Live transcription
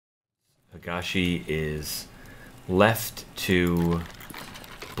Nagashi is left to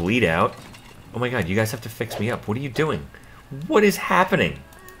bleed out. Oh my god, you guys have to fix me up. What are you doing? What is happening?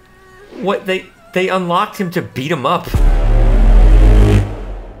 What, they unlocked him to beat him up.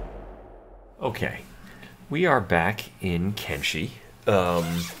 Okay. We are back in Kenshi.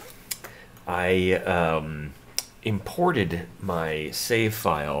 I imported my save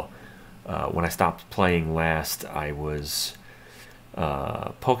file. When I stopped playing last, I was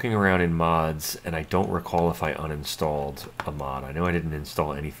poking around in mods, and I don't recall if I uninstalled a mod. I know I didn't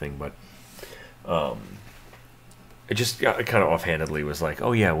install anything, but it just kind of offhandedly was like,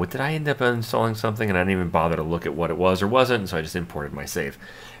 oh yeah, what did I end up uninstalling something? And I didn't even bother to look at what it was or wasn't, and so I just imported my save.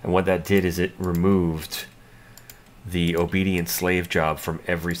 And what that did is it removed the obedient slave job from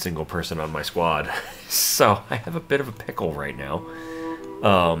every single person on my squad. So I have a bit of a pickle right now.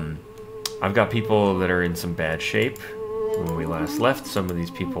 I've got people that are in some bad shape. When we last left, some of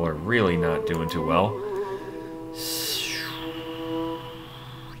these people are really not doing too well.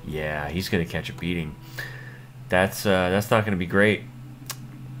 Yeah, he's gonna catch a beating. That's not gonna be great.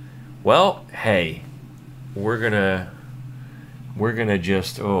 Well, hey, we're gonna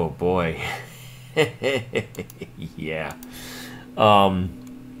just, oh boy. Yeah.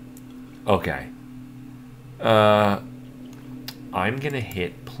 Okay. I'm gonna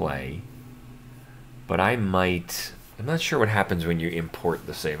hit play, but I'm not sure what happens when you import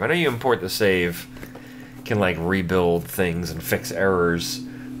the save. I know you import the save can like rebuild things and fix errors,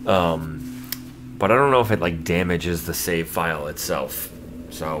 but I don't know if it like damages the save file itself.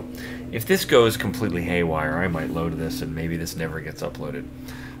 So if this goes completely haywire, I might load this and maybe this never gets uploaded.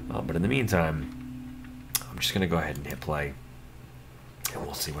 But in the meantime, I'm just gonna go ahead and hit play, and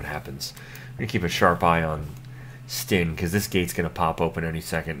we'll see what happens. I'm gonna keep a sharp eye on Stin, because this gate's gonna pop open any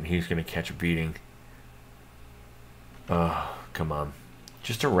second, and he's gonna catch a beating. Oh, come on.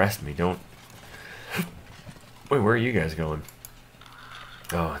 Just arrest me, don't... Wait, where are you guys going?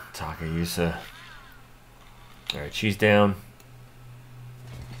 Oh, Takayusa. Alright, she's down.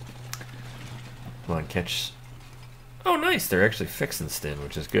 Come on, catch... Oh, nice! They're actually fixing Stin,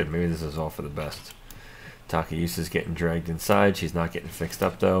 which is good. Maybe this is all for the best. Takayusa's getting dragged inside. She's not getting fixed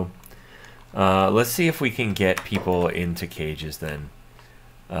up, though. Let's see if we can get people into cages, then.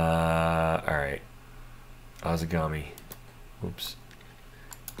 Alright. Azegami. Oops.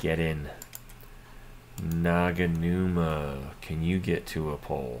 Get in. Naganuma. Can you get to a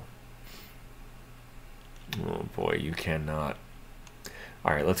pole? Oh boy, you cannot.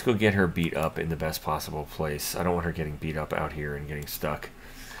 Alright, let's go get her beat up in the best possible place. I don't want her getting beat up out here and getting stuck.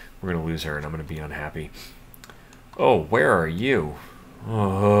 We're going to lose her, and I'm going to be unhappy. Oh, where are you?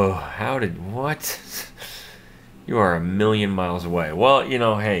 Oh, what? You are a million miles away. Well, you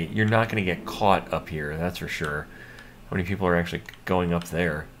know, hey, you're not going to get caught up here, that's for sure. How many people are actually going up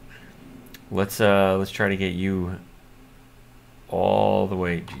there? Let's try to get you all the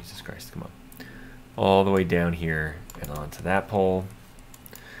way, Jesus Christ, come on. All the way down here and onto that pole.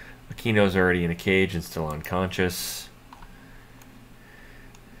 Akino's already in a cage and still unconscious.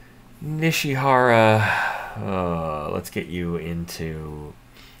 Nishihara, let's get you into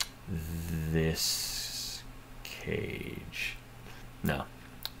this cage. No,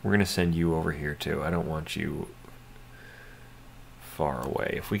 we're gonna send you over here too. I don't want you far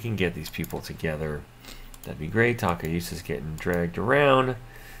away. If we can get these people together, that'd be great. Takayusa's getting dragged around,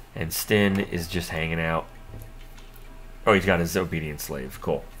 and Stin is just hanging out. Oh, he's got his obedient slave.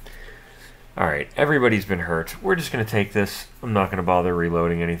 Cool. Alright, everybody's been hurt. We're just going to take this. I'm not going to bother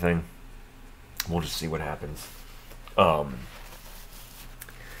reloading anything. We'll just see what happens.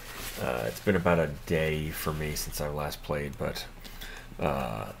 It's been about a day for me since I last played, but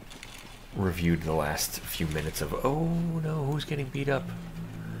reviewed the last few minutes of, oh no, who's getting beat up?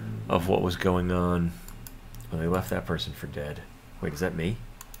 Of what was going on. Well, they left that person for dead. Wait, is that me?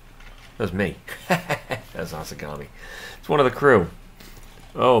 That was me. That's Azegami. It's one of the crew.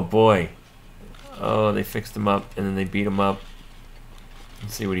 Oh boy. Oh, they fixed him up, and then they beat him up.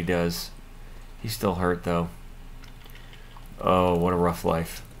 Let's see what he does. He's still hurt, though. Oh, what a rough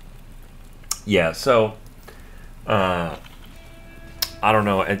life. Yeah, so, I don't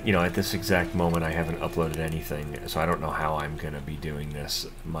know. At this exact moment, I haven't uploaded anything, so I don't know how I'm going to be doing this.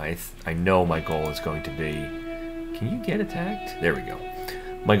 I know my goal is going to be... Can you get attacked? There we go.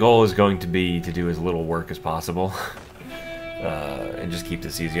 My goal is going to be to do as little work as possible. And just keep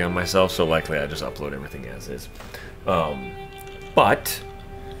this easy on myself, so likely I just upload everything as is. But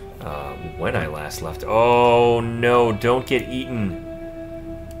when I last left, oh no, don't get eaten.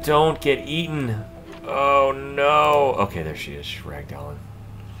 Don't get eaten. Oh no. Okay, there she is. She's ragdolling.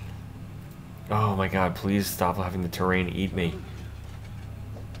 Oh my god, please stop having the terrain eat me.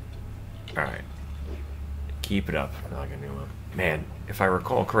 Alright. Keep it up. Not gonna do it. Man, if I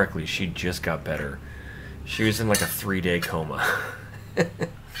recall correctly, she just got better. She was in like a 3-day coma.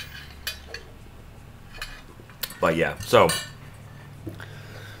 But yeah, so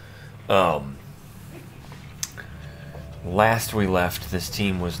last we left, this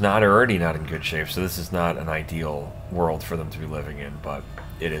team was already not in good shape, so this is not an ideal world for them to be living in, but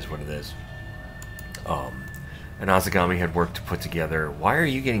it is what it is. And Azegami had work to put together. Why are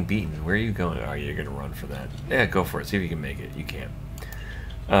you getting beaten? Where are you going? Oh, you're going to run for that. Yeah, go for it. See if you can make it. You can.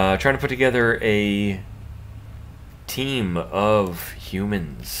 Trying to put together a team of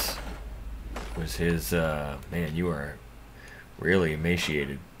humans. Was his... man, you are really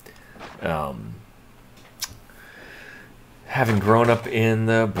emaciated. Having grown up in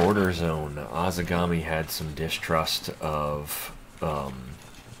the border zone, Azegami had some distrust of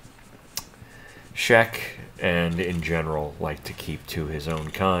Shek, and in general liked to keep to his own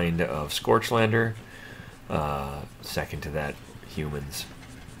kind of Scorchlander. Second to that, humans.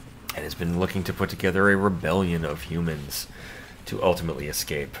 And has been looking to put together a rebellion of humans to ultimately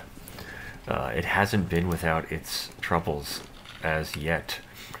escape. It hasn't been without its troubles as yet.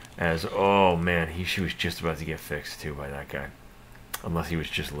 As, oh man, she was just about to get fixed too by that guy. Unless he was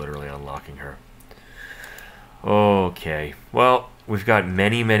just literally unlocking her. Okay, well, we've got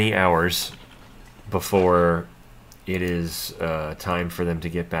many, many hours before it is time for them to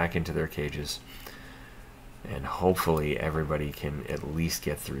get back into their cages. And hopefully everybody can at least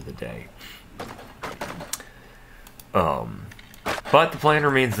get through the day. But the plan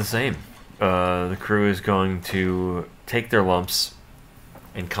remains the same. The crew is going to take their lumps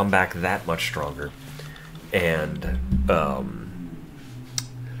and come back that much stronger. And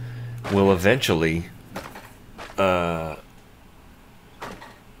will eventually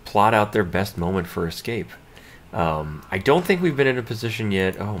plot out their best moment for escape. I don't think we've been in a position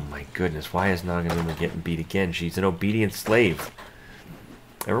yet. Oh my goodness, why is Naganuma getting beat again? She's an obedient slave.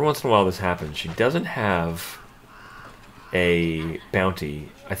 Every once in a while this happens. She doesn't have a bounty.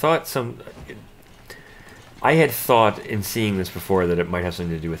 I had thought in seeing this before that it might have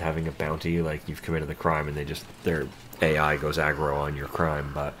something to do with having a bounty, like you've committed the crime and their AI goes aggro on your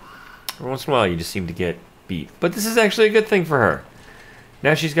crime, but every once in a while you just seem to get beat. But this is actually a good thing for her.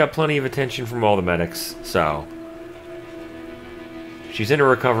 Now she's got plenty of attention from all the medics, so she's in a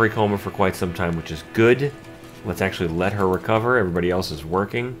recovery coma for quite some time, which is good. Let's actually let her recover. Everybody else is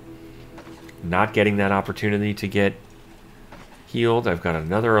working, not getting that opportunity to get healed. I've got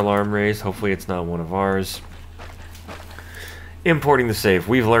another alarm raised. Hopefully it's not one of ours. Importing the save.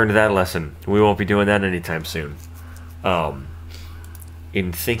 We've learned that lesson. We won't be doing that anytime soon.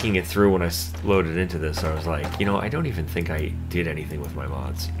 In thinking it through when I loaded into this, I was like, you know, I don't even think I did anything with my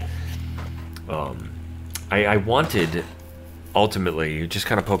mods. I wanted, ultimately, just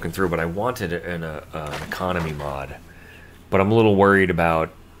kind of poking through, but I wanted an economy mod. But I'm a little worried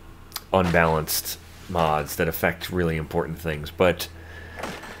about unbalanced mods that affect really important things. But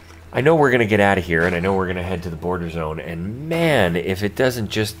I know we're going to get out of here, and I know we're going to head to the border zone. And man, if it doesn't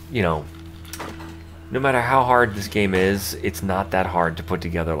just, you know, no matter how hard this game is, it's not that hard to put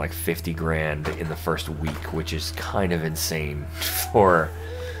together like 50 grand in the first week, which is kind of insane for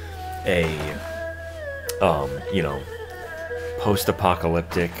a, you know,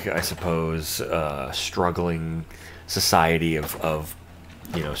 post-apocalyptic, I suppose, struggling society of,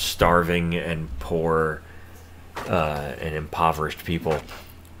 you know, starving and poor and impoverished people.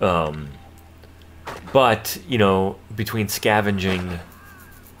 But, you know, between scavenging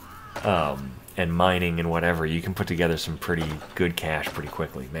and mining and whatever, you can put together some pretty good cash pretty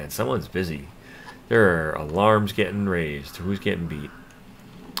quickly. Man, someone's busy. There are alarms getting raised. Who's getting beat?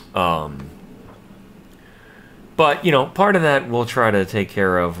 But, you know, part of that we'll try to take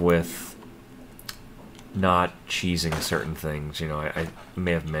care of with not cheesing certain things. You know, I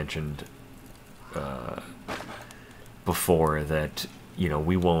may have mentioned before that, you know,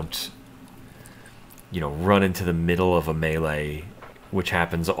 we won't, you know, run into the middle of a melee, which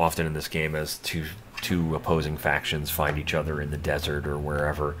happens often in this game as two opposing factions find each other in the desert or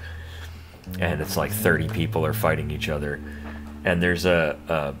wherever, and it's like 30 people are fighting each other, and there's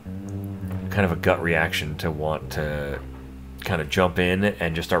a kind of a gut reaction to want to kind of jump in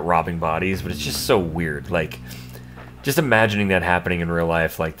and just start robbing bodies, but it's just so weird. Like, just imagining that happening in real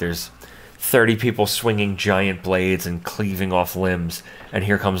life, like there's 30 people swinging giant blades and cleaving off limbs, and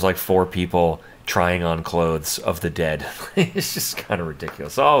here comes like 4 people trying on clothes of the dead. It's just kind of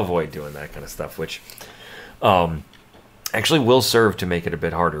ridiculous. So I'll avoid doing that kind of stuff, which actually will serve to make it a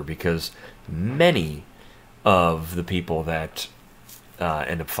bit harder, because many of the people that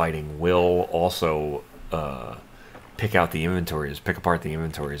end up fighting will also pick out the inventories, pick apart the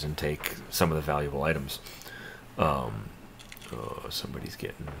inventories, and take some of the valuable items. Oh, somebody's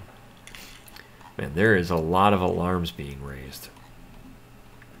getting... Man, there is a lot of alarms being raised.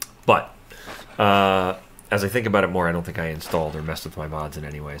 But, as I think about it more, I don't think I installed or messed with my mods in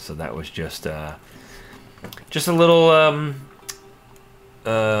any way, so that was just a little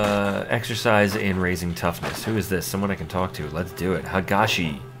exercise in raising toughness. Who is this? Someone I can talk to. Let's do it.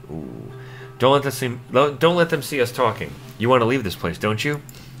 Hagashi. Ooh. Don't let them see us talking. You want to leave this place, don't you?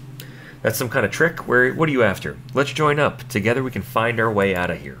 That's some kind of trick? What are you after? Let's join up. Together we can find our way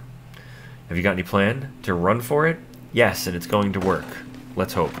out of here. Have you got any plan to run for it? Yes, and it's going to work.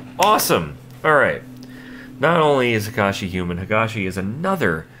 Let's hope. Awesome! Alright. Not only is Hagashi human, Hagashi is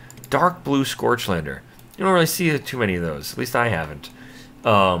another dark blue Scorchlander. You don't really see too many of those. At least I haven't.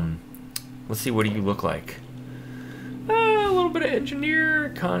 Let's see, what do you look like? A little bit of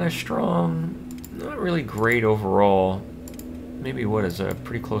engineer, kind of strong. Not really great overall. Maybe what is a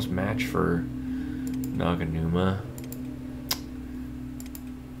pretty close match for Naganuma.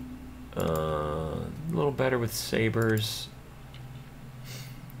 A little better with sabers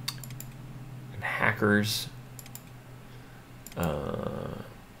and hackers.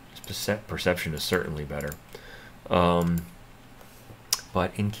 Perception is certainly better. But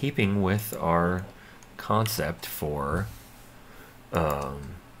in keeping with our concept for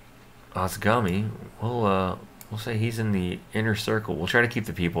Azegami, we'll say he's in the inner circle. We'll try to keep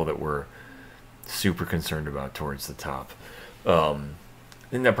the people that we're super concerned about towards the top. I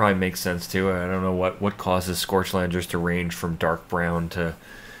think that probably makes sense too. I don't know what causes Scorchlanders to range from dark brown to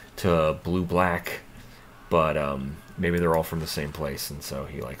blue-black, but maybe they're all from the same place, and so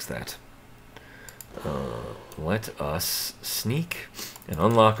he likes that. Let us sneak and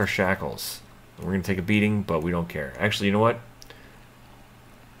unlock our shackles. We're going to take a beating, but we don't care. Actually, you know what?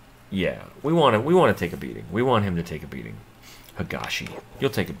 Yeah, we want to take a beating. We want him to take a beating. Hagashi. You'll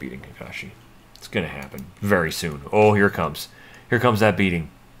take a beating, Hagashi. It's going to happen very soon. Oh, here it comes. Here comes that beating.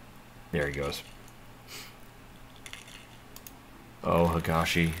 There he goes. Oh,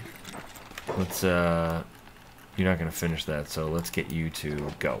 Hagashi. Let's, you're not going to finish that, so let's get you to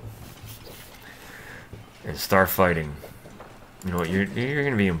go. And start fighting. You know what, you're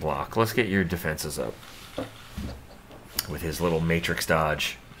going to be in block. Let's get your defenses up. With his little matrix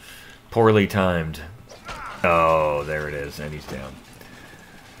dodge. Poorly timed. Oh, there it is, and he's down.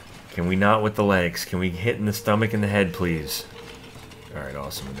 Can we not with the legs? Can we hit in the stomach and the head, please? Alright,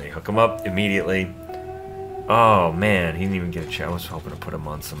 awesome. And they hook him up immediately. Oh, man, he didn't even get a chance. I was hoping to put him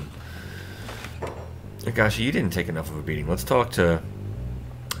on some... Gosh, you didn't take enough of a beating. Let's talk to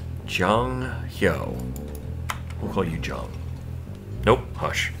Jong Hyo. We'll call you Jong. Nope,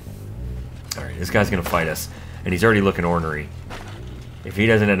 hush. Alright, this guy's gonna fight us, and he's already looking ornery. If he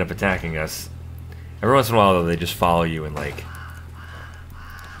doesn't end up attacking us, every once in a while, though, they just follow you and, like,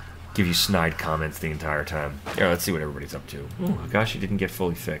 give you snide comments the entire time. Yeah, let's see what everybody's up to. Ooh, gosh, he didn't get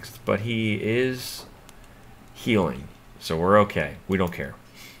fully fixed, but he is healing, so we're okay. We don't care.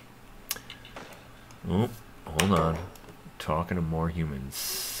 Oh, hold on. Talking to more humans.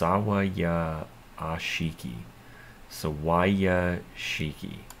 Sawaya Ashiki. Sawaya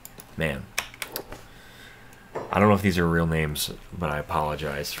Shiki. Man. I don't know if these are real names, but I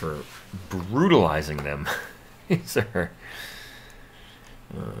apologize for brutalizing them. These are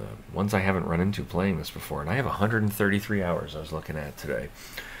ones I haven't run into playing this before, and I have 133 hours I was looking at today.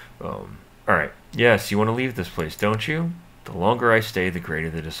 Alright, yes, you want to leave this place, don't you? The longer I stay, the greater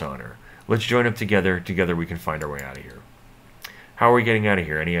the dishonor. Let's join up together. Together we can find our way out of here. How are we getting out of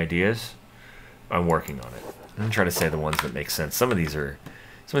here? Any ideas? I'm working on it. I'm going to try to say the ones that make sense. Some of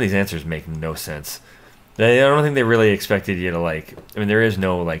these answers make no sense. I don't think they really expected you to, like... I mean, there is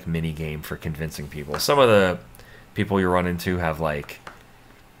no, like, mini-game for convincing people. Some of the people you run into have, like...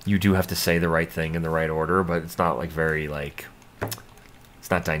 You do have to say the right thing in the right order, but it's not, like, very, like...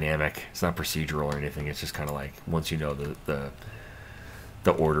 It's not dynamic. It's not procedural or anything. It's just kind of like, once you know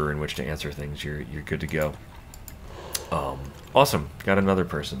the order in which to answer things, you're good to go. Awesome. Got another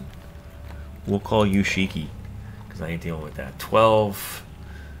person. We'll call you Shiki, because I ain't dealing with that. 12...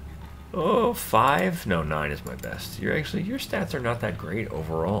 Oh, 5? No, 9 is my best. Your stats are not that great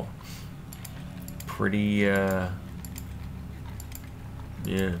overall. Pretty, yeah.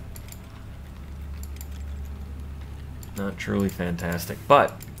 Not truly fantastic,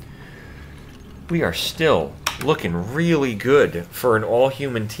 but we are still looking really good for an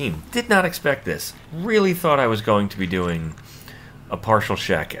all-human team. Did not expect this. Really thought I was going to be doing a partial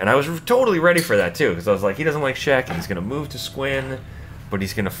Shek, and I was totally ready for that too, because I was like, he doesn't like Shek, and he's going to move to Squin, but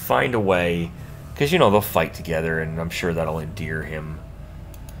he's going to find a way, because, you know, they'll fight together, and I'm sure that'll endear him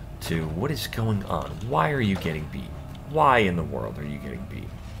to... What is going on? Why are you getting beat? Why in the world are you getting beat?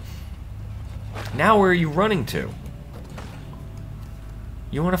 Now where are you running to?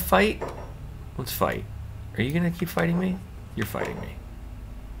 You want to fight? Let's fight. Are you going to keep fighting me? You're fighting me.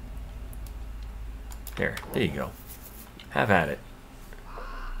 There you go. Have at it.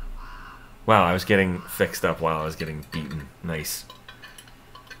 Wow, I was getting fixed up while I was getting beaten. Nice.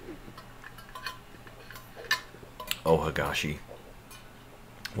 Oh, Higashi.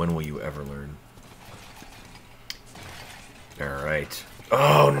 When will you ever learn? Alright.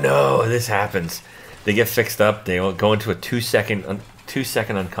 Oh no, this happens. They get fixed up, they go into a 2-second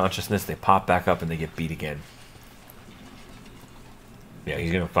unconsciousness, they pop back up and they get beat again. Yeah,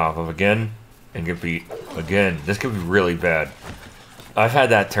 he's gonna pop up again and get beat again. This could be really bad. I've had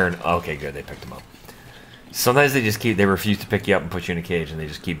that turn. Okay, good, they picked him up. Sometimes they refuse to pick you up and put you in a cage and they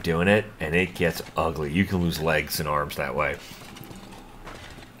just keep doing it and it gets ugly. You can lose legs and arms that way.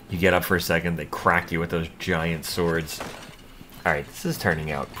 You get up for a second, they crack you with those giant swords. Alright, this is turning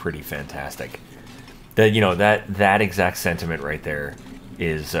out pretty fantastic. That exact sentiment right there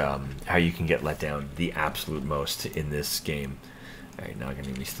is how you can get let down the absolute most in this game. Alright,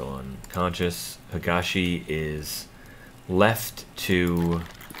 Naganimi's still unconscious. Higashi is left to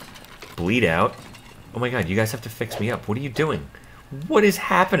bleed out. Oh my god, you guys have to fix me up. What are you doing? What is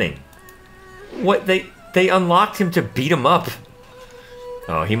happening? What, they unlocked him to beat him up.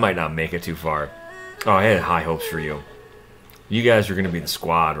 Oh, he might not make it too far. Oh, I had high hopes for you. You guys are going to be the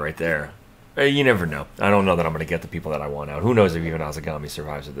squad right there. You never know. I don't know that I'm going to get the people that I want out. Who knows if even Azegami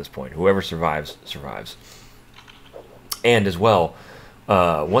survives at this point. Whoever survives, survives. And as well,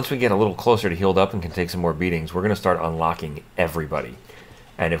 once we get a little closer to healed up and can take some more beatings, we're going to start unlocking everybody.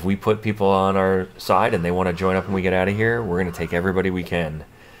 And if we put people on our side and they want to join up when we get out of here, we're going to take everybody we can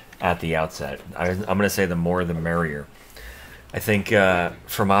at the outset. I'm going to say the more the merrier. I think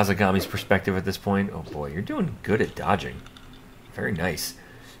from Azegami's perspective at this point, oh boy, you're doing good at dodging. Very nice.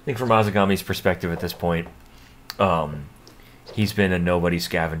 I think from Azegami's perspective at this point, he's been a nobody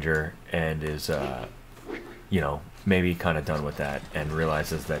scavenger and is, maybe kind of done with that and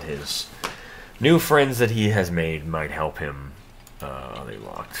realizes that his new friends that he has made might help him. They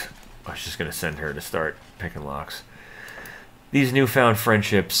locked. I was just going to send her to start picking locks. These newfound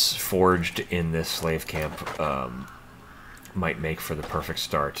friendships forged in this slave camp might make for the perfect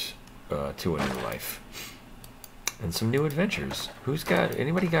start to a new life. And some new adventures.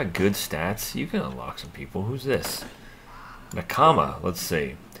 Anybody got good stats? You can unlock some people. Who's this? Nakama, let's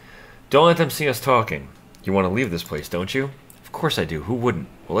see. Don't let them see us talking. You want to leave this place, don't you? Of course I do. Who wouldn't?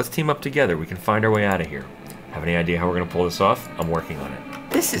 Well, let's team up together. We can find our way out of here. Have any idea how we're going to pull this off? I'm working on it.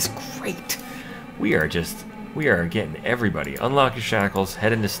 This is great. We are getting everybody. Unlock your shackles.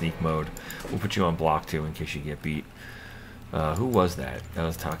 Head into sneak mode. We'll put you on block 2 in case you get beat. Who was that? That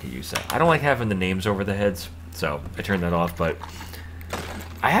was Takayusa. I don't like having the names over the heads, so I turned that off, but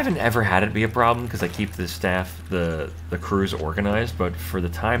I haven't ever had it be a problem because I keep the staff, the crews organized, but for the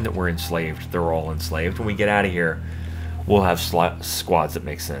time that we're enslaved, they're all enslaved. When we get out of here, we'll have squads that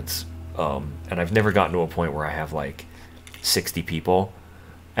make sense. And I've never gotten to a point where I have like 60 people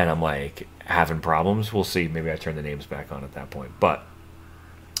and I'm like having problems. We'll see. Maybe I turn the names back on at that point. But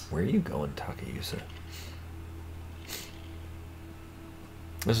where are you going, Takayusa?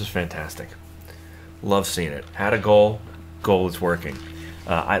 This is fantastic. Love seeing it. Had a goal. Goal is working.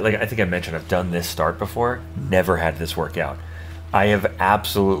 I think I mentioned I've done this start before. Never had this work out. I have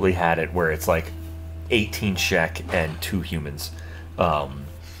absolutely had it where it's like 18 Shek and 2 humans.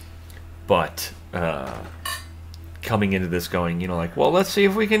 But coming into this going, well, let's see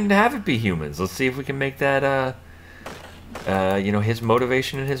if we can have it be humans. Let's see if we can make that, his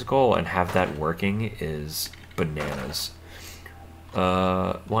motivation and his goal and have that working is bananas.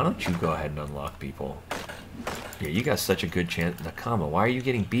 Why don't you go ahead and unlock people? Yeah, you got such a good chance. Nakama, why are you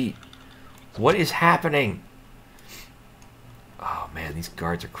getting beat? What is happening? Oh, man, these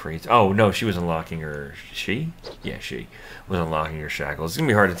guards are crazy. Oh, no, she was unlocking her... She? Yeah, she was unlocking her shackles. It's going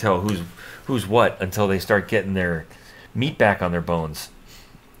to be hard to tell who's what until they start getting their meat back on their bones.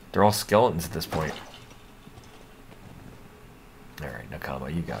 They're all skeletons at this point. All right,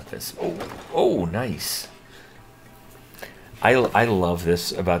 Nakama, you got this. Oh, nice. I love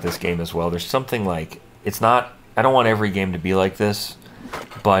this about this game as well. There's something like... It's not... I don't want every game to be like this,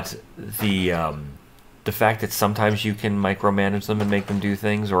 but the fact that sometimes you can micromanage them and make them do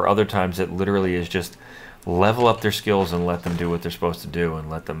things, or other times it literally is just level up their skills and let them do what they're supposed to do and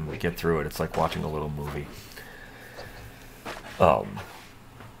let them get through it. It's like watching a little movie. I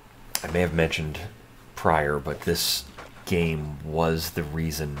may have mentioned prior, but this game was the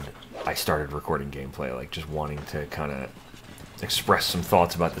reason I started recording gameplay, like just wanting to kind of express some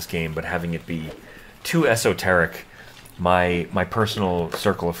thoughts about this game, but having it be too esoteric my personal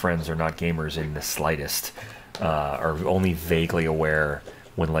circle of friends are not gamers in the slightest, are only vaguely aware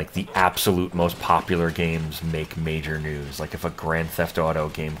when like the absolute most popular games make major news. Like if a Grand Theft Auto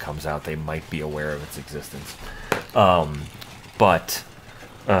game comes out, they might be aware of its existence, but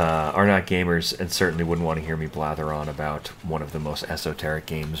are not gamers, and certainly wouldn't want to hear me blather on about one of the most esoteric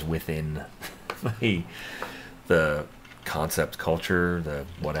games within the concept culture, the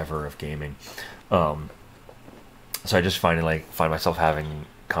whatever of gaming. So I just find myself having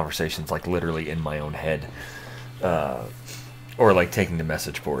conversations like literally in my own head, or like taking to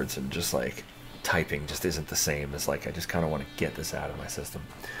message boards and just like typing just isn't the same as like I just kind of want to get this out of my system.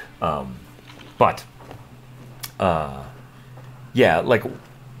 Yeah, like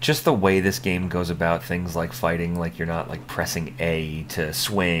just the way this game goes about things like fighting, like you're not like pressing A to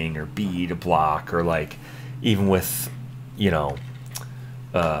swing or B to block, or like even with, you know,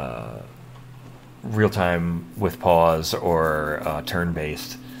 real time with pause or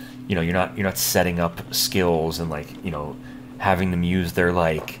turn-based, you know, you're not setting up skills and like, you know, having them use their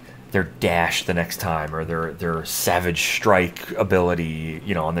like their dash the next time, or their savage strike ability,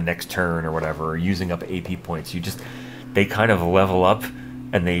 you know, on the next turn or whatever, or using up AP points. They kind of level up,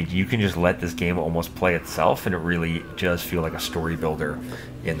 and you can just let this game almost play itself, and it really does feel like a story builder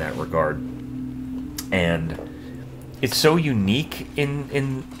in that regard. And it's so unique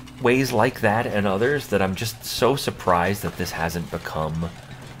in ways like that and others that I'm just so surprised that this hasn't become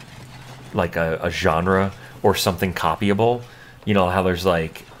like a genre or something copyable. You know how there's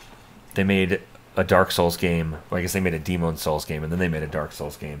like, they made a Dark Souls game, well, I guess they made a Demon Souls game, and then they made a Dark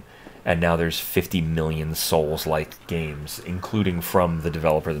Souls game, and now there's 50 million Souls-like games, including from the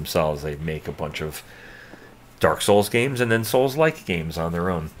developer themselves. They make a bunch of Dark Souls games and then Souls-like games on their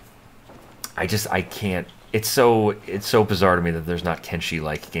own. I can't. It's so bizarre to me that there's not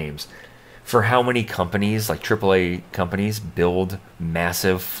Kenshi-like games. For how many companies, like AAA companies, build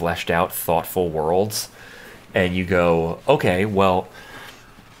massive, fleshed-out, thoughtful worlds, and you go, okay, well,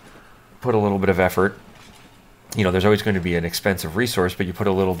 put a little bit of effort. You know, there's always going to be an expensive resource, but you expend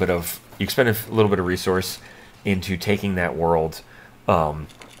a little bit of resource into taking that world, and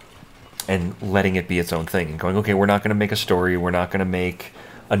letting it be its own thing, and going, okay, we're not going to make a story, we're not going to make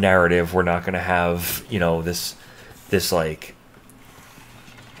a narrative, we're not going to have, you know, this like,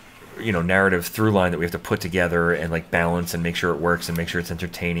 you know, narrative through line that we have to put together and like balance and make sure it works and make sure it's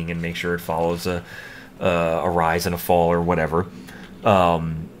entertaining and make sure it follows a rise and a fall or whatever.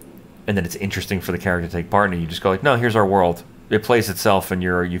 And then it's interesting for the character to take part in it. You just go like, no, here's our world. It plays itself, and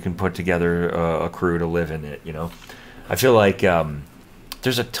you can put together a crew to live in it, you know? I feel like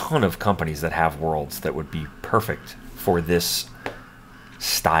there's a ton of companies that have worlds that would be perfect for this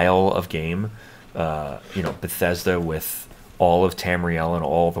style of game. You know, Bethesda with all of Tamriel and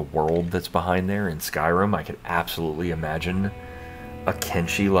all the world that's behind there in Skyrim. I could absolutely imagine a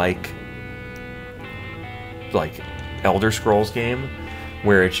Kenshi-like Elder Scrolls game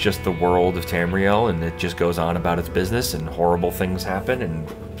where it's just the world of Tamriel, and it just goes on about its business, and horrible things happen, and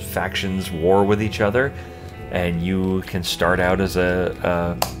factions war with each other, and you can start out as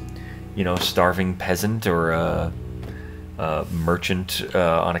a you know, starving peasant or a merchant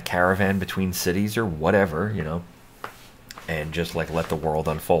on a caravan between cities or whatever, you know, and just like let the world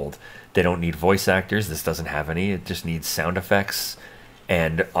unfold. They don't need voice actors. This doesn't have any. It just needs sound effects,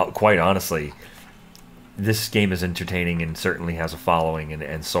 and quite honestly, this game is entertaining and certainly has a following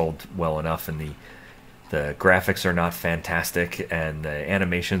and sold well enough, and the graphics are not fantastic and the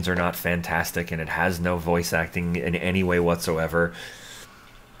animations are not fantastic, and it has no voice acting in any way whatsoever,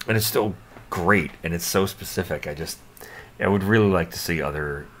 and it's still great, and it's so specific. I would really like to see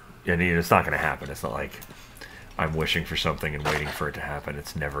other, and it's not going to happen. It's not like I'm wishing for something and waiting for it to happen.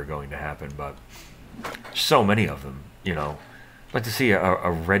 It's never going to happen, but so many of them, you know. I'd like to see a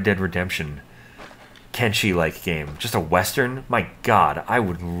Red Dead Redemption Kenshi-like game, just a Western. My God, I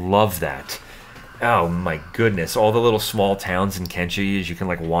would love that. Oh my goodness, all the little small towns in Kenshi, as you can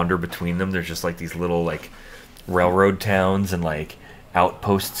like wander between them, there's just like these little like railroad towns and like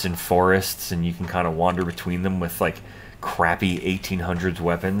outposts and forests, and you can kind of wander between them with like crappy 1800s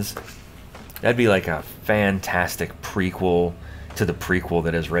weapons. That'd be like a fantastic prequel to the prequel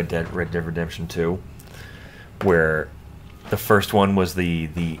that is Red Dead Redemption 2, where the first one was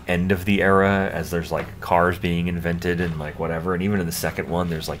the end of the era, as there's like cars being invented and like whatever, and even in the second one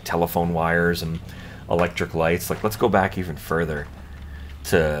there's like telephone wires and electric lights. Like, let's go back even further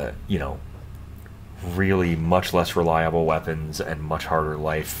to, you know, really much less reliable weapons and much harder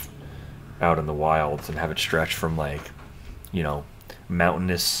life out in the wilds, and have it stretch from like, you know,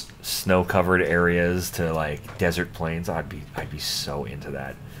 mountainous snow-covered areas to like desert plains. I'd be so into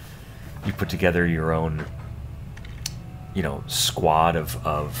that. You put together your own you know, squad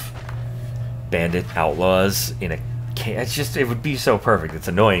of bandit outlaws in a... It's just, it would be so perfect. It's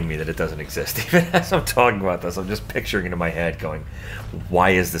annoying me that it doesn't exist. Even as I'm talking about this, I'm just picturing it in my head going,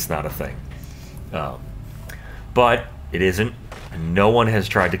 why is this not a thing? But it isn't. No one has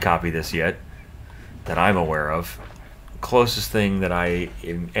tried to copy this yet that I'm aware of. Closest thing that I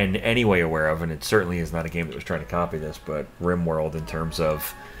am in any way aware of, and it certainly is not a game that was trying to copy this, but RimWorld in terms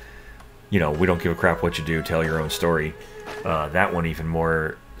of, you know, we don't give a crap what you do, tell your own story. That one even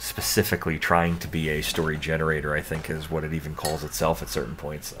more specifically trying to be a story generator, I think, is what it even calls itself at certain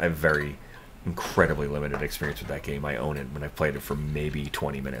points. I have very incredibly limited experience with that game. I own it when I've played it for maybe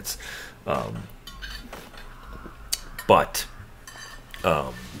 20 minutes. But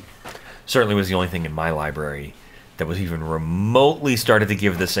certainly was the only thing in my library that was even remotely started to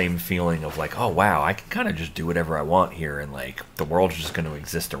give the same feeling of like, oh wow, I can kind of just do whatever I want here, and like the world's just going to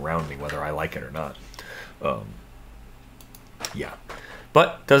exist around me whether I like it or not. Yeah,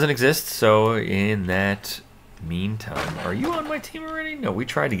 but doesn't exist. So in that meantime, are you on my team already? No, we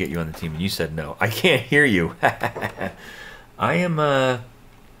tried to get you on the team and you said no. I can't hear you. I am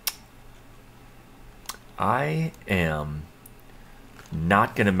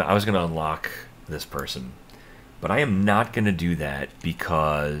not gonna... I was gonna unlock this person, but I am not gonna do that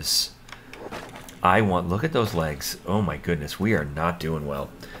because I want... Look at those legs. Oh my goodness, we are not doing well.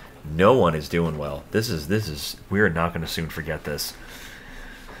 No one is doing well. This is... We are not gonna soon forget this.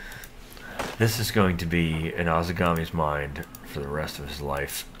 This is going to be in Azegami's mind for the rest of his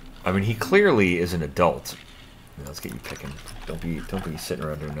life. I mean, he clearly is an adult. Let's get you picking. Don't be sitting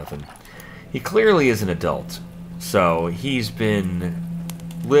around doing nothing. He clearly is an adult. So he's been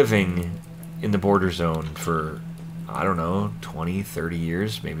living in the border zone for, I don't know, 20, 30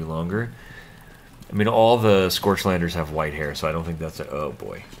 years, maybe longer. I mean, all the Scorchlanders have white hair, so I don't think that's a... Oh,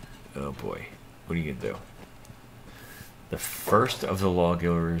 boy. Oh, boy. What are you going to do? The first of the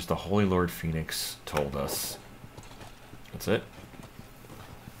lawgivers, the Holy Lord Phoenix, told us. That's it?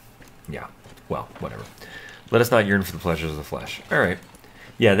 Yeah. Well, whatever. Let us not yearn for the pleasures of the flesh. All right.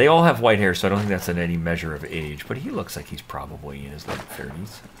 Yeah, they all have white hair, so I don't think that's in any measure of age. But he looks like he's probably in his late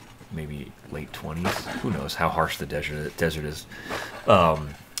 30s. Maybe late 20s. Who knows how harsh the desert is.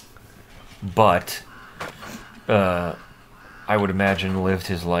 But I would imagine lived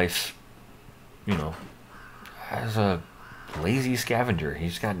his life, you know, as a lazy scavenger.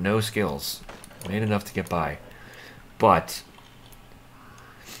 He's got no skills. Made enough to get by. But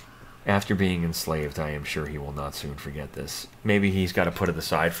after being enslaved, I am sure he will not soon forget this. Maybe he's got to put it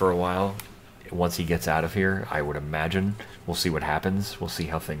aside for a while. Once he gets out of here, I would imagine. We'll see what happens. We'll see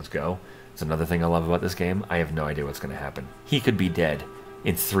how things go. It's another thing I love about this game. I have no idea what's going to happen. He could be dead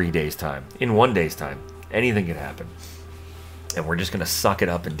in 3 days' time. In 1 day's time. Anything could happen. And we're just going to suck it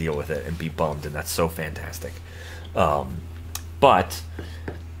up and deal with it and be bummed, and that's so fantastic. But,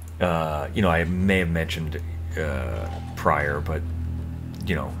 you know, I may have mentioned prior, but,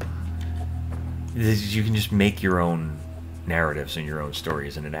 you know, you can just make your own narratives and your own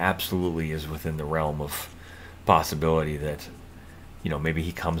stories, and it absolutely is within the realm of possibility that, you know, maybe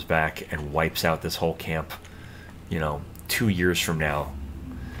he comes back and wipes out this whole camp, you know, 2 years from now,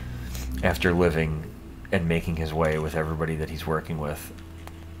 after living and making his way with everybody that he's working with.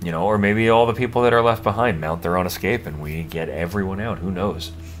 You know, or maybe all the people that are left behind mount their own escape and we get everyone out. Who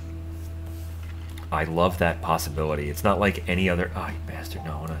knows? I love that possibility. It's not like any other... Oh, you bastard.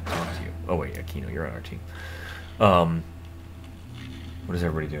 No, I want to talk to you. Oh, wait, Aquino, you're on our team. What is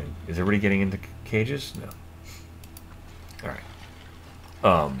everybody doing? Is everybody getting into cages? No. Alright.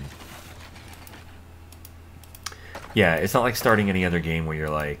 Yeah, it's not like starting any other game where you're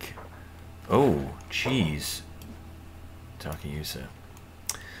like, oh, jeez. Takayusa.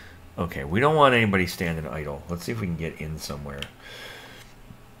 Okay, we don't want anybody standing idle. Let's see if we can get in somewhere.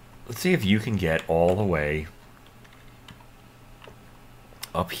 Let's see if you can get all the way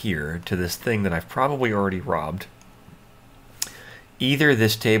up here to this thing that I've probably already robbed. Either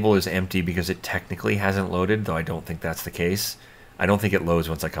this table is empty because it technically hasn't loaded, though I don't think that's the case. I don't think it loads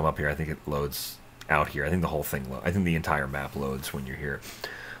once I come up here. I think it loads out here. I think the whole thing, I think the entire map loads when you're here.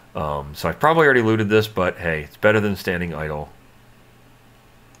 So I've probably already looted this, but hey, it's better than standing idle.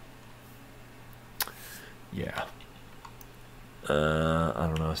 Yeah. I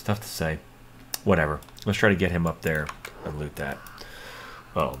don't know. It's tough to say. Whatever. Let's try to get him up there and loot that.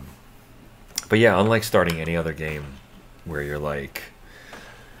 But yeah, unlike starting any other game where you're like,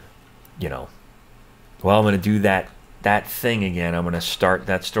 you know, well, I'm going to do that thing again. I'm going to start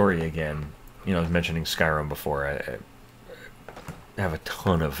that story again. You know, I was mentioning Skyrim before. I have a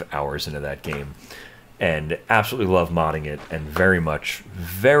ton of hours into that game and absolutely love modding it, and very much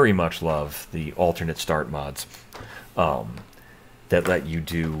love the alternate start mods. that let you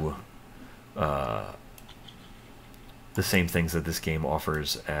do the same things that this game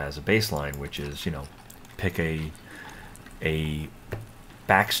offers as a baseline, which is, you know, pick a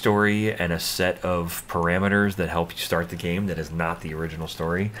backstory and a set of parameters that help you start the game that is not the original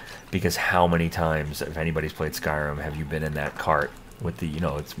story. Because how many times, if anybody's played Skyrim, have you been in that cart with the, you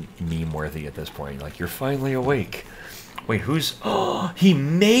know, it's meme worthy at this point, like, you're finally awake. Wait, who's, oh, he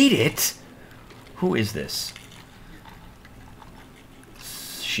made it. Who is this?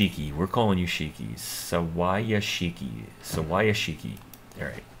 Shiki, we're calling you Shiki. Sawaya Shiki. Sawaya Shiki.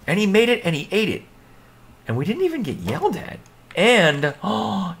 Alright. And he made it and he ate it. And we didn't even get yelled at. And,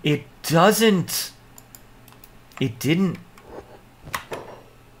 oh, it doesn't. It didn't.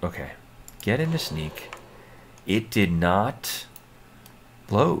 Okay. Get into sneak. It did not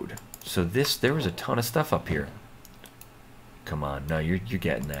load. So this, there was a ton of stuff up here. Come on. No, you're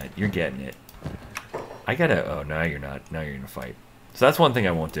getting that. You're getting it. I gotta, oh, now you're not. Now you're gonna fight. So that's one thing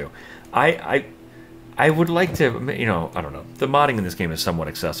I won't do. I would like to, you know, I don't know. The modding in this game is somewhat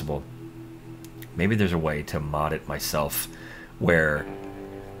accessible. Maybe there's a way to mod it myself where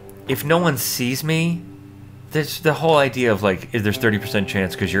if no one sees me, there's the whole idea of like, there's 30%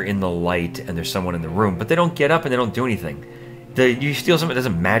 chance because you're in the light and there's someone in the room, but they don't get up and they don't do anything. You steal something, it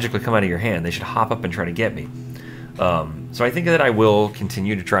doesn't magically come out of your hand. They should hop up and try to get me. So I think that I will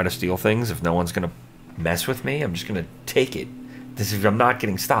continue to try to steal things. If no one's going to mess with me, I'm just going to take it. I'm not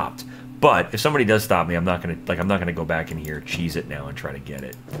getting stopped. But if somebody does stop me, I'm not gonna go back in here, cheese it now, and try to get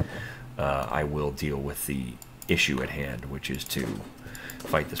it. I will deal with the issue at hand, which is to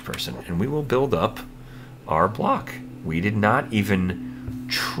fight this person, and we will build up our block. We did not even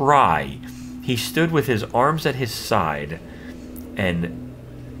try. He stood with his arms at his side and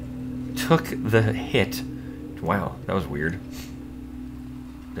took the hit. Wow, that was weird.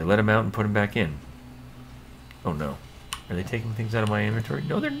 They let him out and put him back in. Oh no. Are they taking things out of my inventory?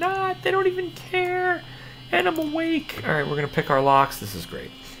 No, they're not. They don't even care. And I'm awake. All right, we're going to pick our locks. This is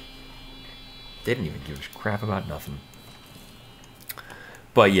great. They didn't even give a crap about nothing.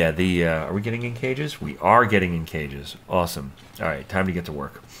 But yeah, are we getting in cages? We are getting in cages. Awesome. All right, time to get to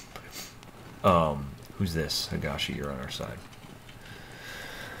work. Who's this? Higashi, you're on our side.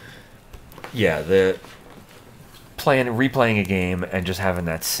 Yeah, replaying a game and just having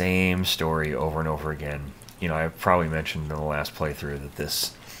that same story over and over again. You know, I've probably mentioned in the last playthrough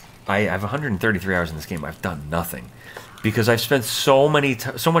that I have 133 hours in this game. I've done nothing because I've spent so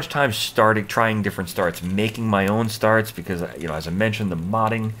much time trying different starts, making my own starts. Because, you know, as I mentioned, the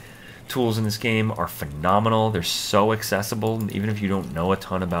modding tools in this game are phenomenal. They're so accessible. Even if you don't know a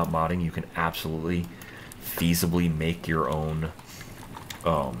ton about modding, you can absolutely feasibly make your own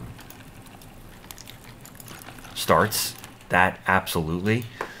starts. That absolutely.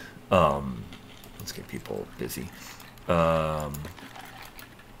 Let's get people busy.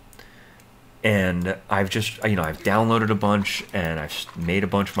 And I've just, you know, I've downloaded a bunch and I've made a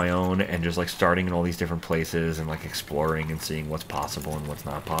bunch of my own and just like starting in all these different places and like exploring and seeing what's possible and what's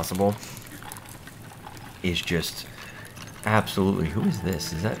not possible is just absolutely. Who is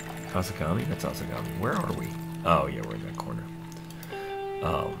this? Is that Azegami? That's Azegami. Where are we? Oh yeah, we're in that corner.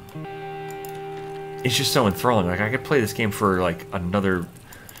 It's just so enthralling. Like I could play this game for like another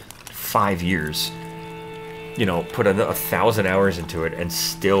 5 years, you know, put 1,000 hours into it and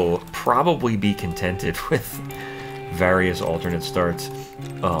still probably be contented with various alternate starts.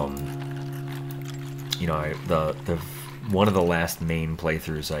 You know, one of the last main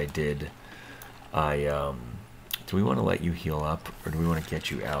playthroughs I did, do we want to let you heal up or do we want to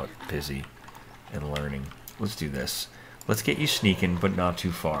get you out busy and learning? Let's do this. Let's get you sneaking, but not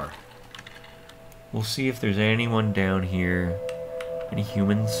too far. We'll see if there's anyone down here. Any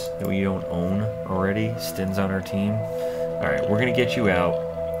humans that we don't own already? Stin's on our team. Alright, we're going to get you out.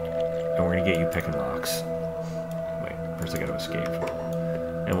 And we're going to get you picking locks. Wait, first I got to escape.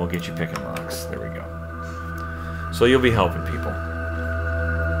 And we'll get you picking locks. There we go. So you'll be helping people.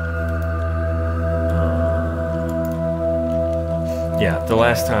 Yeah, the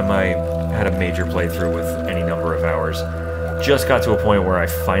last time I had a major playthrough with any number of hours, just got to a point where I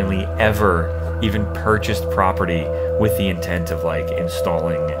finally ever even purchased property with the intent of like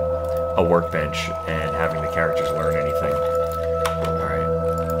installing a workbench and having the characters learn anything. Alright.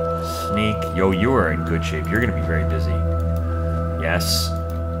 Sneak. Yo, you are in good shape. You're gonna be very busy. Yes.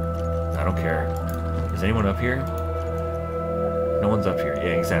 I don't care. Is anyone up here? No one's up here.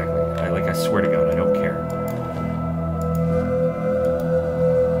 Yeah, exactly. I swear to God, I don't care.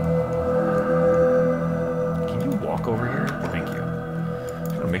 Can you walk over here? Thank you. I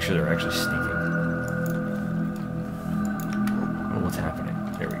just want to make sure they're actually sneaking. What's happening?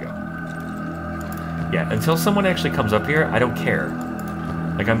 There we go. Yeah, Until someone actually comes up here, I don't care.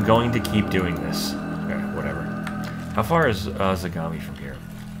 Like, I'm going to keep doing this. Okay, whatever. How far is Azegami from here?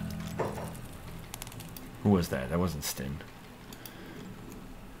 Who was that? That wasn't Stin.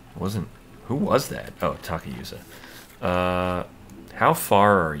 Wasn't... Who was that? Oh, Takayusa. How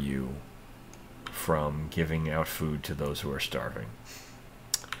far are you from giving out food to those who are starving?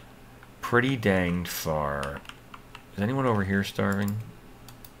 Pretty danged far. Is anyone over here starving?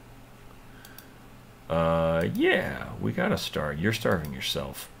 Yeah, we gotta start. You're starving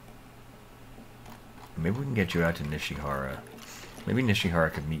yourself. Maybe we can get you out to Nishihara. Maybe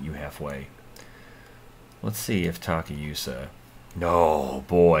Nishihara could meet you halfway. Let's see if Takayusa... No,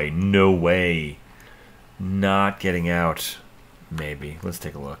 boy, no way. Not getting out. Maybe. Let's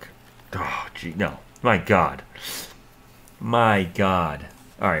take a look. Oh, gee, no. My God. My God.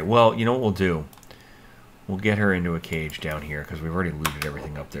 Alright, well, you know what we'll do? We'll get her into a cage down here, because we've already looted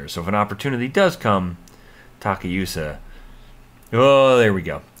everything up there. So if an opportunity does come, Takayusa... Oh, there we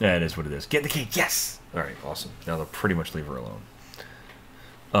go. That is what it is. Get in the cage, yes! Alright, awesome. Now they'll pretty much leave her alone.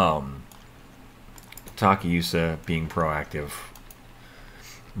 Takayusa, being proactive,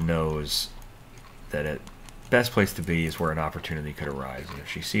 knows that the best place to be is where an opportunity could arise. And if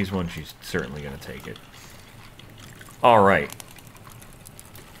she sees one, she's certainly going to take it. Alright.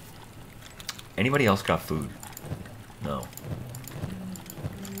 Anybody else got food? No.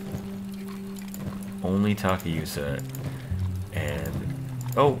 Only Takayusa. And...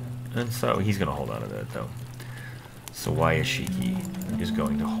 Oh, and so he's going to hold on to that, though. So Wayashiki is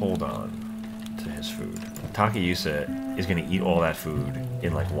going to hold on to his food. Takayusa is going to eat all that food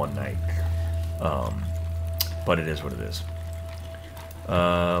in like one night. But it is what it is.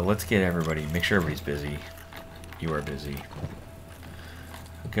 Let's get everybody, make sure everybody's busy. You are busy.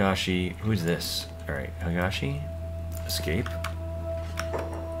 Hagashi, who's this? Alright, Hagashi, escape.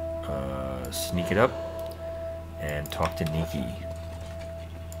 Sneak it up. And talk to Nikki.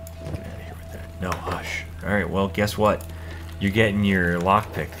 Get out of here with that. No, hush. Alright, well, guess what? You're getting your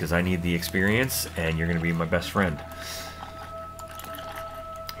lockpick because I need the experience, and you're going to be my best friend.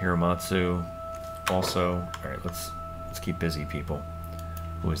 Hiramatsu, also. Alright, let's keep busy, people.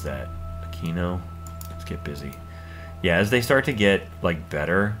 Who is that? Akino? Let's get busy. Yeah, as they start to get, like,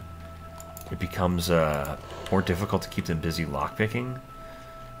 better, it becomes more difficult to keep them busy lockpicking.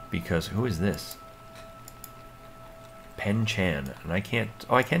 Because, who is this? Pen Chan. And I can't...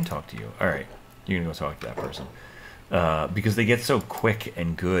 Oh, I can talk to you. Alright, you're going to go talk to that person. Because they get so quick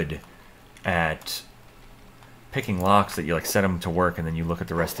and good at picking locks that you like set them to work, and then you look at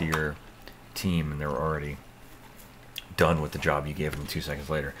the rest of your team and they're already done with the job you gave them 2 seconds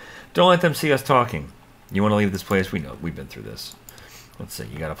later. Don't let them see us talking. You want to leave this place? We know. We've been through this. Let's see.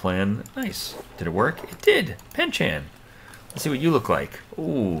 You got a plan? Nice. Did it work? It did. Pen-chan. Let's see what you look like.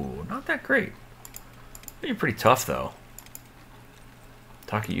 Ooh, not that great. You're pretty tough, though.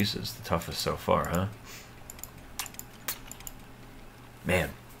 Takayusa's the toughest so far, huh?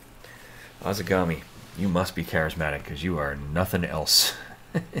 Man, Azegami, you must be charismatic because you are nothing else.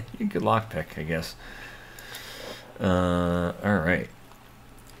 You could lockpick, I guess. Alright.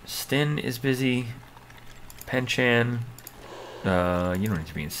 Stin is busy. Pen-chan, you don't need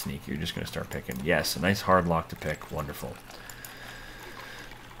to be in sneak. You're just going to start picking. Yes, a nice hard lock to pick. Wonderful.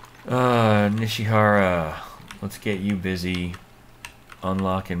 Nishihara, let's get you busy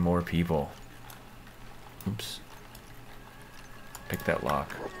unlocking more people. Oops. Pick that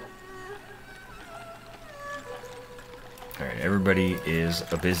lock. Alright, everybody is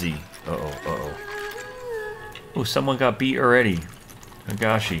busy. Uh-oh, uh-oh. Oh, someone got beat already.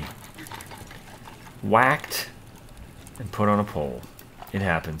 Hagashi. Whacked and put on a pole. It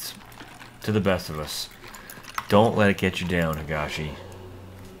happens. To the best of us. Don't let it get you down, Hagashi.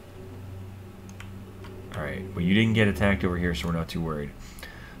 Alright, well you didn't get attacked over here, so we're not too worried.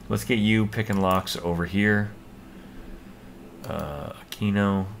 Let's get you picking locks over here.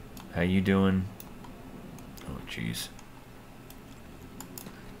 Akino, how you doing? Oh, jeez.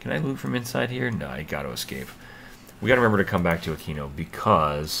 Can I loot from inside here? No, I gotta escape. We gotta remember to come back to Akino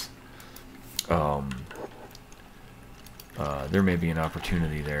because there may be an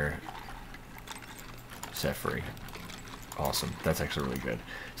opportunity there. Set free. Awesome. That's actually really good.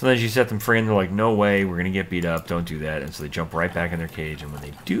 Sometimes you set them free and they're like, no way, we're gonna get beat up, don't do that. And so they jump right back in their cage, and when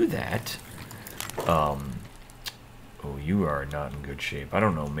they do that, oh, you are not in good shape. I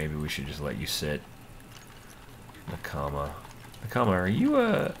don't know, maybe we should just let you sit. Nakama. Nakama, are you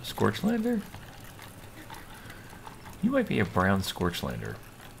a Scorchlander? You might be a brown Scorchlander.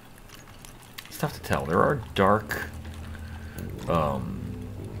 It's tough to tell. There are dark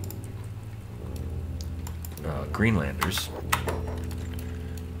Greenlanders,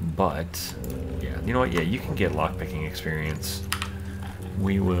 but Yeah, you know what? Yeah, you can get lockpicking experience.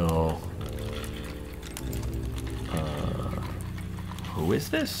 We will... who is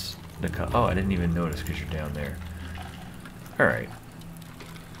this? Oh, I didn't even notice because you're down there. Alright.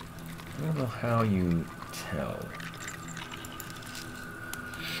 I don't know how you tell.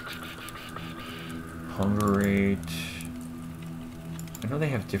 Hunger rate. I know they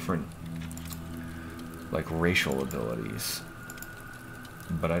have different, like, racial abilities,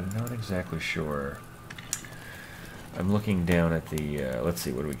 but I'm not exactly sure. I'm looking down at the, let's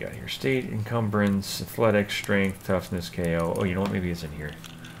see, what do we got here? State, encumbrance, athletics, strength, toughness, KO. Oh, you know what? Maybe it's in here.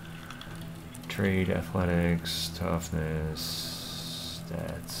 Trade, athletics, toughness,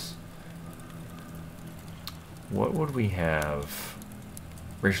 stats. What would we have?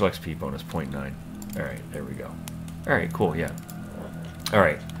 Racial XP bonus, 0.9. Alright, there we go. Alright, cool, yeah.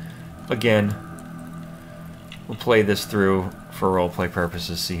 Alright. Again, we'll play this through for roleplay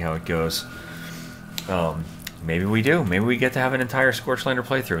purposes, see how it goes. Maybe we do. Maybe we get to have an entire Scorchlander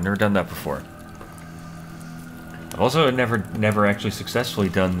playthrough. I've never done that before. I've also never actually successfully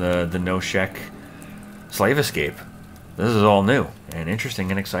done the no-shek slave escape. This is all new and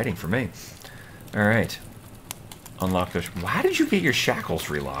interesting and exciting for me. Alright. Unlock those. How did you get your shackles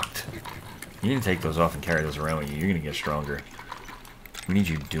relocked? You need to take those off and carry those around with you. You're going to get stronger. We need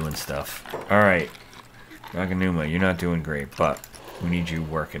you doing stuff. Alright. Naganuma, you're not doing great, but we need you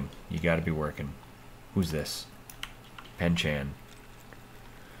working. You got to be working. Who's this? Pen-chan.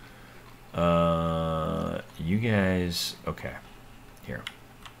 You guys... Okay. Here.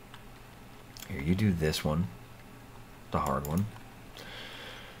 Here, you do this one. The hard one.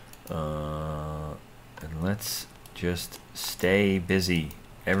 And let's just stay busy.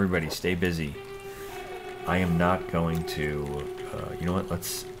 Everybody, stay busy. I am not going to... you know what?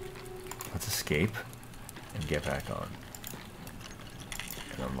 Let's escape and get back on.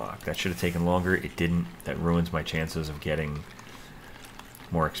 And unlock. That should have taken longer. It didn't. That ruins my chances of getting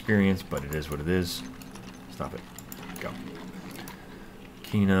more experience, but it is what it is. Stop it. Go.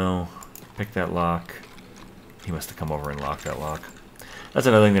 Kino, pick that lock. He must have come over and locked that lock. That's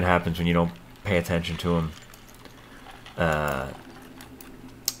another thing that happens when you don't pay attention to him.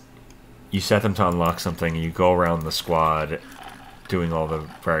 You set them to unlock something, and you go around the squad doing all the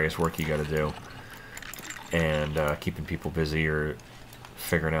various work you gotta do. And keeping people busy or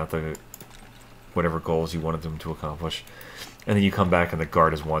figuring out the whatever goals you wanted them to accomplish. And then you come back and the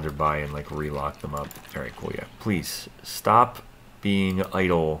guard has wandered by and like relocked them up. Alright, cool, yeah. Please stop being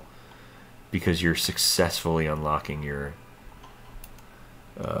idle because you're successfully unlocking your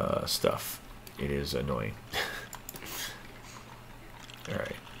stuff. It is annoying.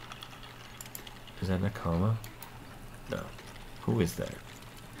 Alright. Is that Nakama? No. Who is that?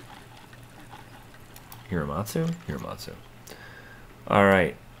 Hiramatsu? Hiramatsu.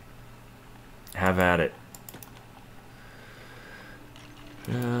 Alright. Have at it.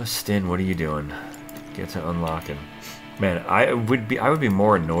 Stin, what are you doing? Get to unlocking. Man, I would be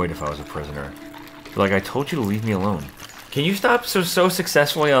more annoyed if I was a prisoner. Like, I told you to leave me alone. Can you stop so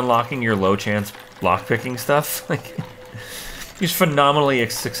successfully unlocking your low chance lockpicking stuff? Like, he's phenomenally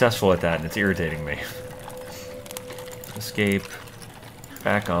successful at that, and it's irritating me. Escape.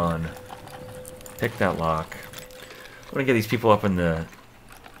 Back on. Pick that lock. I want to get these people up in the...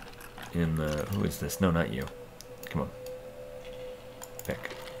 Who is this? No, not you. Come on.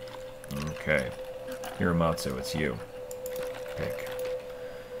 Pick. Okay. Hiramatsu, it's you. Pick.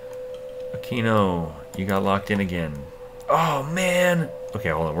 Akino, you got locked in again. Oh, man! Okay,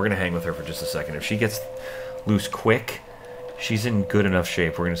 hold on. We're going to hang with her for just a second. If she gets loose quick, she's in good enough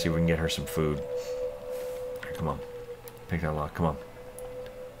shape. We're going to see if we can get her some food. Here, come on. Pick that lock. Come on.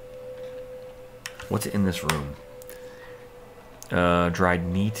 What's in this room? Dried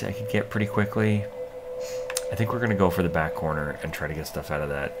meat I could get pretty quickly. I think we're going to go for the back corner and try to get stuff out of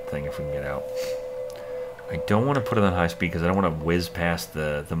that thing if we can get out. I don't want to put it on high speed because I don't want to whiz past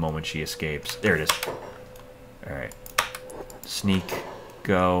the moment she escapes. There it is. Alright. Sneak.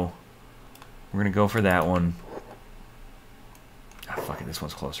 Go. We're going to go for that one. Ah, fuck it. This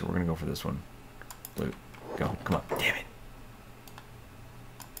one's closer. We're going to go for this one. Loot. Go. Come on. Damn it.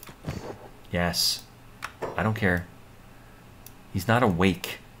 Yes. I don't care. He's not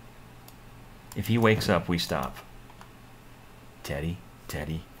awake. If he wakes up, we stop. Teddy.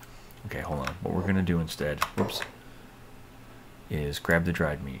 Teddy. Okay, hold on. What we're going to do instead, whoops, is grab the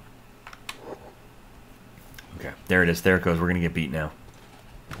dried meat. Okay, there it is. There it goes. We're going to get beat now.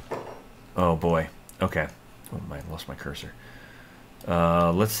 Oh, boy. Okay. Oh, I lost my cursor.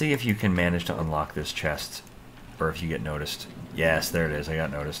 Let's see if you can manage to unlock this chest, or if you get noticed. Yes, there it is. I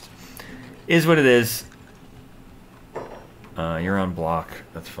got noticed. Is what it is. You're on block.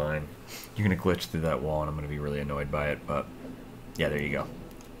 That's fine. You're going to glitch through that wall, and I'm going to be really annoyed by it, but... Yeah, there you go.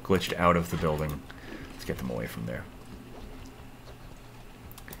 Glitched out of the building. Let's get them away from there.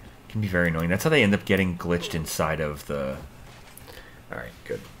 Can be very annoying. That's how they end up getting glitched inside of the... Alright,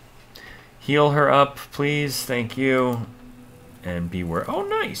 good. Heal her up, please. Thank you. And beware. Oh,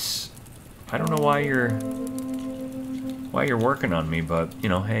 nice! I don't know why you're working on me, but, you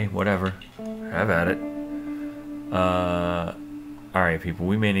know, hey, whatever. Have at it. Alright, people.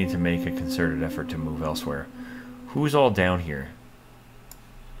 We may need to make a concerted effort to move elsewhere. Who's all down here?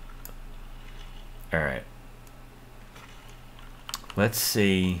 Alright. Let's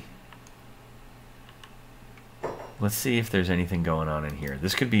see... Let's see if there's anything going on in here.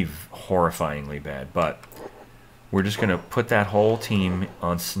 This could be horrifyingly bad, but we're just going to put that whole team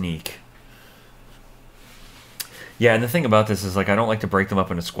on sneak. Yeah, and the thing about this is, like, I don't like to break them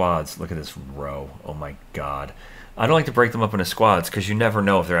up into squads. Look at this row. Oh, my God. I don't like to break them up into squads because you never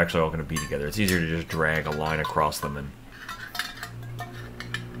know if they're actually all going to be together. It's easier to just drag a line across them and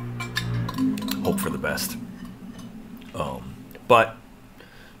hope for the best. But,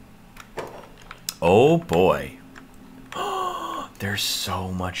 oh, boy. There's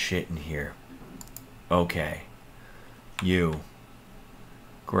so much shit in here. Okay. You.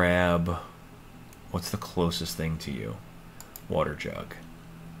 Grab... What's the closest thing to you? Water jug.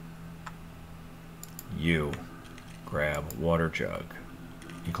 You. Grab water jug.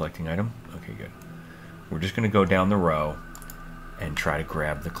 You collecting item? Okay, good. We're just going to go down the row and try to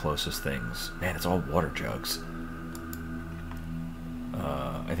grab the closest things. Man, it's all water jugs.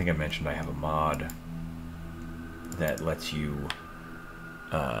 I think I mentioned I have a mod that lets you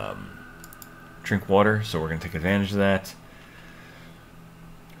drink water, so we're going to take advantage of that.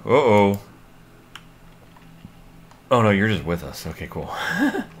 Uh-oh. Oh, no, you're just with us. Okay, cool.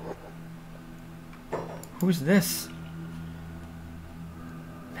 Who's this?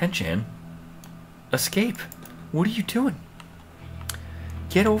 Penchan? Escape. What are you doing?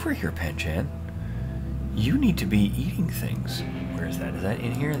 Get over here, Penchan. You need to be eating things. Where is that? Is that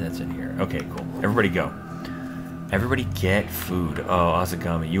in here? That's in here. Okay, cool. Everybody go. Everybody get food. Oh,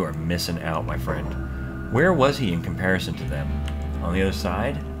 Azegami, you are missing out, my friend. Where was he in comparison to them? On the other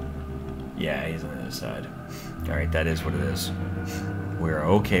side? Yeah, he's on the other side. Alright, that is what it is. We're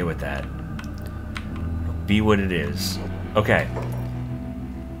okay with that. It'll be what it is. Okay.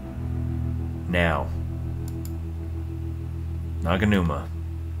 Now. Naganuma.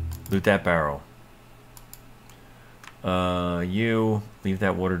 Loot that barrel. You. Leave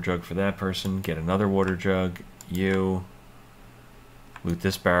that water jug for that person. Get another water jug. You. Loot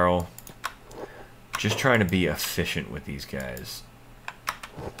this barrel. Just trying to be efficient with these guys.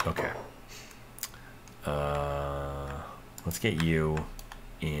 Okay. Let's get you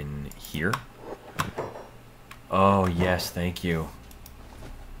in here. Oh, yes, thank you.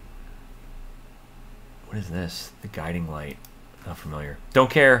 What is this? The guiding light. Not familiar. Don't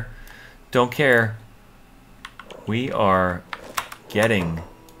care. Don't care. We are getting...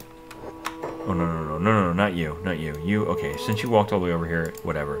 Oh, no, not you. Not you. You, okay, since you walked all the way over here,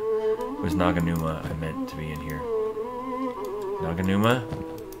 whatever. It was Naganuma I meant to be in here. Naganuma?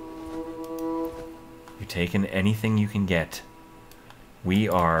 You're taking anything you can get. We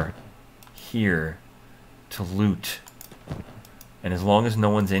are here to loot. And as long as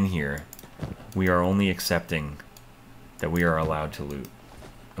no one's in here, we are only accepting that we are allowed to loot.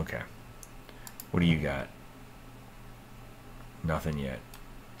 Okay. What do you got? Nothing yet.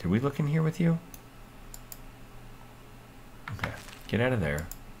 Did we look in here with you? Okay. Get out of there.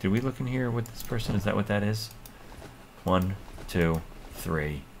 Did we look in here with this person? Is that what that is? 1, 2,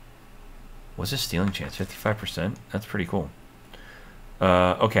 3. What's his stealing chance? 55%? That's pretty cool.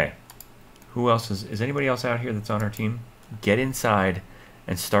 Okay. Who else is anybody else out here that's on our team? Get inside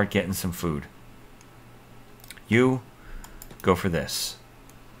and start getting some food. You go for this.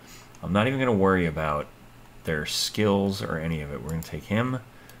 I'm not even going to worry about their skills or any of it. We're going to take him.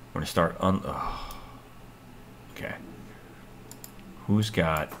 We're going to start okay. Who's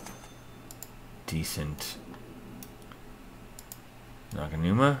got decent...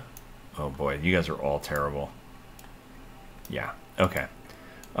 Naganuma? Oh boy, you guys are all terrible. Yeah, okay.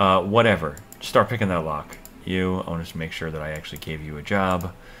 Whatever. Start picking that lock. You, I want to just make sure that I actually gave you a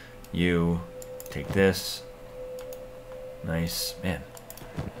job. You, take this. Nice. Man,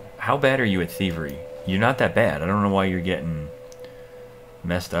 how bad are you at thievery? You're not that bad. I don't know why you're getting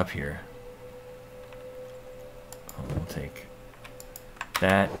messed up here. Oh, we'll take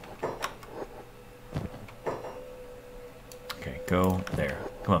that. Okay, go there.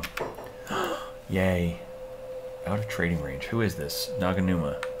 Come on. Yay. Out of trading range. Who is this?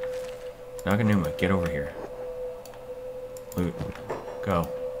 Naganuma. Naganuma, get over here. Loot. Go.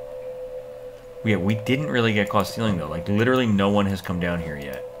 Yeah, we didn't really get caught stealing, though. Like, literally no one has come down here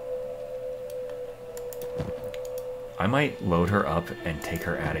yet. I might load her up and take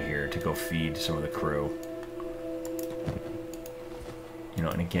her out of here to go feed some of the crew. You know,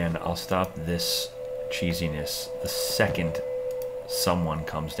 and again, I'll stop this cheesiness the second someone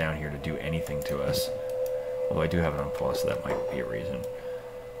comes down here to do anything to us. Although I do have it on pause, so that might be a reason.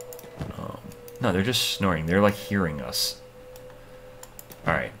 No, they're just snoring. They're, like, hearing us.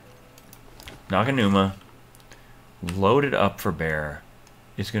 Alright. Naganuma, loaded up for bear,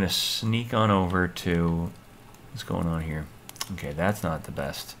 is going to sneak on over to... What's going on here? Okay, that's not the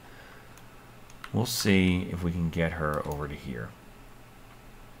best. We'll see if we can get her over to here.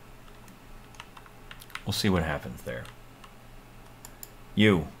 We'll see what happens there.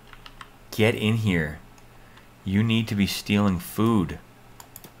 You, get in here. You need to be stealing food.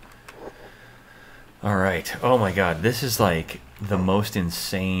 Alright. Oh my god, this is like the most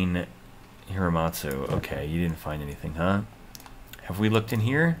insane Hiramatsu. Okay, you didn't find anything, huh? Have we looked in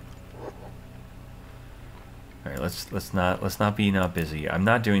here? Alright, let's not be not busy. I'm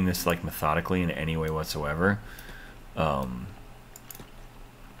not doing this like methodically in any way whatsoever. But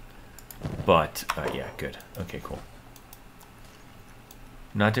yeah, good. Okay, cool.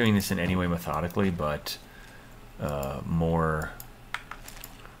 Not doing this in any way methodically, but more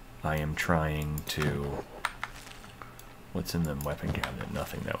I am trying to... What's in the weapon cabinet?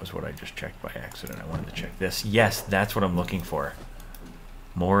 Nothing. That was what I just checked by accident. I wanted to check this. Yes, that's what I'm looking for.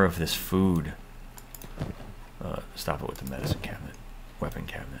 More of this food. Stop it with the medicine cabinet. Weapon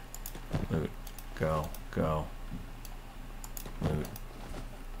cabinet. Loot. Go. Go. Loot.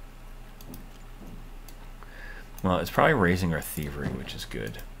 Well, it's probably raising our thievery, which is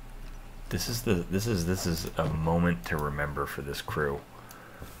good. This is a moment to remember for this crew.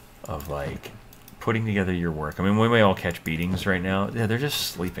 Of like putting together your work. I mean, we may all catch beatings right now. Yeah, they're just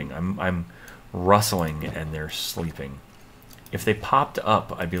sleeping. I'm rustling and they're sleeping. If they popped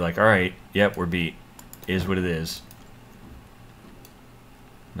up, I'd be like, all right, yep, we're beat. Is what it is.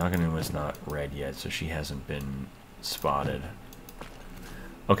 Naganuma's not red yet, so she hasn't been spotted.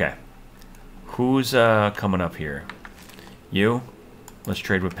 Okay. Who's coming up here? You? Let's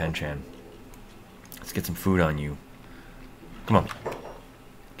trade with Penchan. Let's get some food on you. Come on.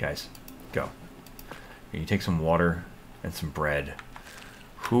 Guys, go. You take some water and some bread.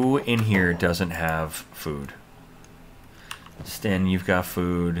 Who in here doesn't have food? Stan, you've got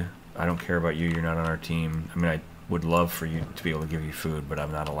food. I don't care about you. You're not on our team. I mean, I would love for you to be able to give you food, but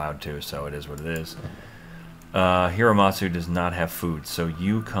I'm not allowed to, so it is what it is. Hiramatsu does not have food, so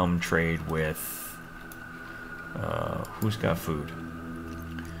you come trade with... who's got food?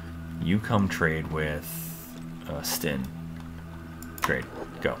 You come trade with Stin. Trade.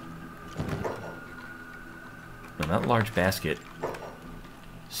 Go. No, not large basket.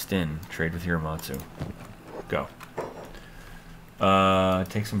 Stin. Trade with Hiramatsu. Go.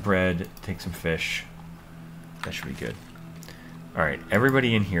 Take some bread. Take some fish. That should be good. Alright,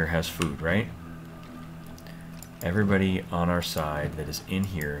 everybody in here has food, right? Everybody on our side that is in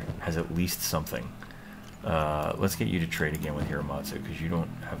here has at least something. Let's get you to trade again with Hiramatsu, because you don't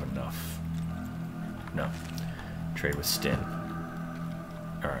have enough. No. Trade with Stin.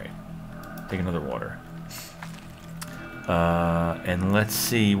 Alright. Take another water. And let's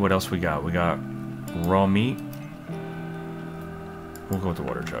see what else we got. We got raw meat. We'll go with the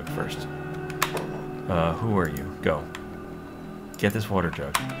water jug first. Who are you? Go. Get this water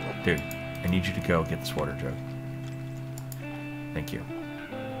jug. Dude, I need you to go get this water jug. Thank you.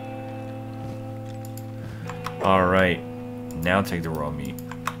 Alright. Now take the raw meat.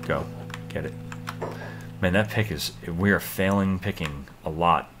 Go. Get it. Man, that pick is... We are failing picking a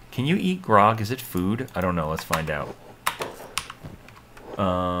lot. Can you eat grog? Is it food? I don't know. Let's find out.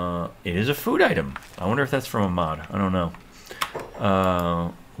 It is a food item. I wonder if that's from a mod. I don't know.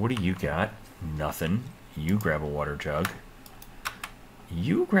 What do you got? Nothing. You grab a water jug.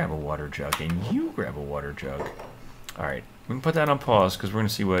 You grab a water jug. And you grab a water jug. Alright. We can put that on pause because we're going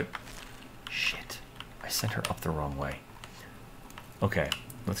to see what... Shit. I sent her up the wrong way. Okay.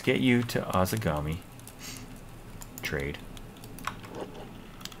 Let's get you to Azegami. Trade.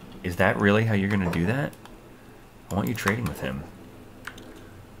 Is that really how you're going to do that? I want you trading with him.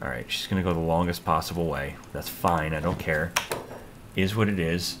 Alright, she's going to go the longest possible way. That's fine, I don't care. Is what it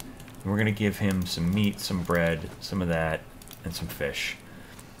is. We're going to give him some meat, some bread, some of that, and some fish.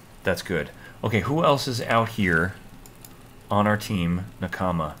 That's good. Okay, who else is out here on our team?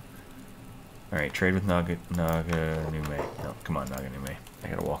 Nakama. Alright, trade with Naganume. No, come on, Naganume. I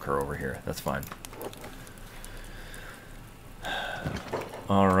gotta walk her over here. That's fine.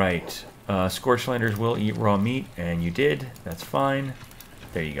 Alright. Scorchlanders will eat raw meat, and you did. That's fine.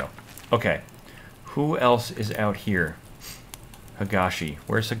 There you go. Okay. Who else is out here? Higashi.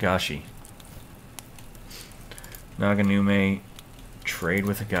 Where's Higashi? Naganume. Trade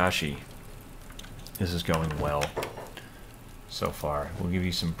with Higashi. This is going well so far. We'll give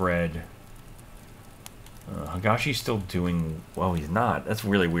you some bread. Higashi's still doing... Well, he's not. That's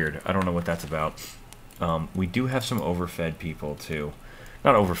really weird. I don't know what that's about. We do have some overfed people, too.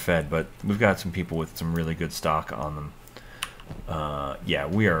 Not overfed, but we've got some people with some really good stock on them. Yeah,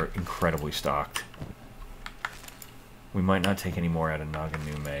 we are incredibly stocked. We might not take any more out of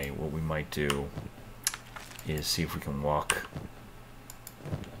Naganume. What we might do is see if we can walk.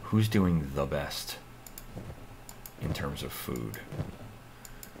 Who's doing the best in terms of food?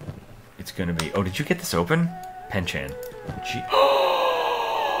 It's going to be... Oh, did you get this open? Penchan.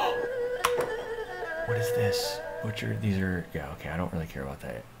 What is this? Butcher. These are... Yeah, okay, I don't really care about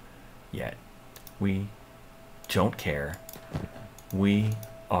that yet. We don't care. We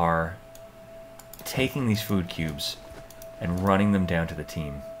are taking these food cubes and running them down to the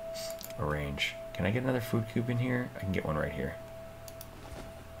team. Arrange. Can I get another food cube in here? I can get one right here.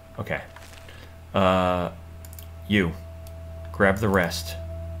 Okay. You. Grab the rest.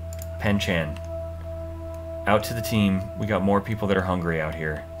 Penchan. Out to the team. We got more people that are hungry out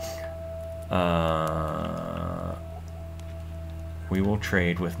here. We will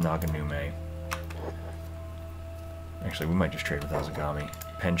trade with Naganume. Actually, we might just trade with Azegami.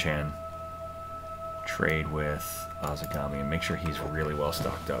 Penchan. Trade with Azegami and make sure he's really well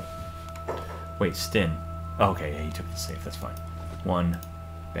stocked up. Wait, Stin. Oh, okay, yeah, he took the safe. That's fine. One.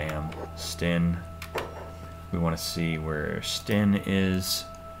 Bam. Stin. We want to see where Stin is.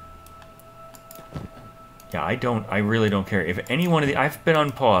 Yeah, I really don't care. If any one of the... I've been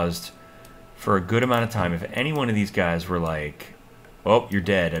unpaused for a good amount of time. If any one of these guys were like, oh, you're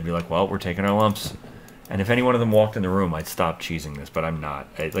dead, I'd be like, well, we're taking our lumps. And if any one of them walked in the room, I'd stop cheesing this, but I'm not.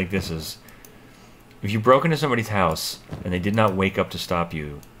 Like, this is... If you broke into somebody's house and they did not wake up to stop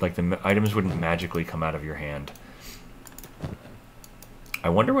you, like, the items wouldn't magically come out of your hand. I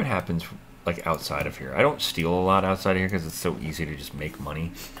wonder what happens, like, outside of here. I don't steal a lot outside of here because it's so easy to just make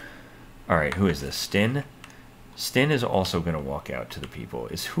money. Alright, who is this? Stin? Stin is also going to walk out to the people.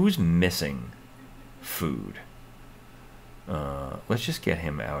 Who's missing food? Let's just get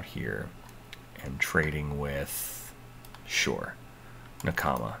him out here and trading with... Sure.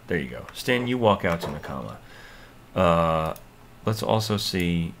 Nakama. There you go. Stin, you walk out to Nakama. Let's also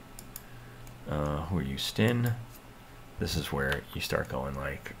see... who are you? Stin? This is where you start going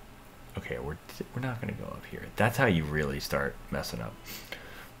like... Okay, we're not going to go up here. That's how you really start messing up.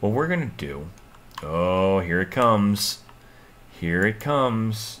 What we're going to do... Oh, here it comes. Here it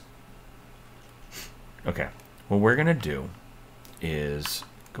comes. Okay. What we're going to do is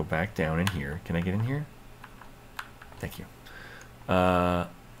go back down in here. Can I get in here? Thank you.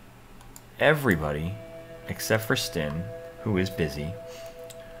 Everybody, except for Stin, who is busy,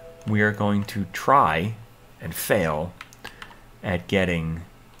 we are going to try and fail at getting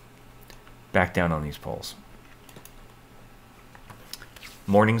back down on these poles.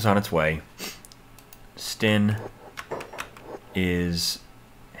 Morning's on its way. Stin is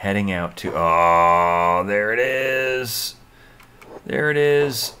heading out to... Oh, there it is. There it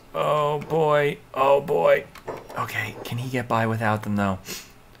is. Oh, boy. Oh, boy. Okay, can he get by without them, though?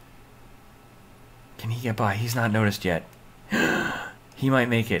 Can he get by? He's not noticed yet. He might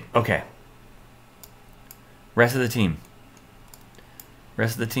make it. Okay. Rest of the team.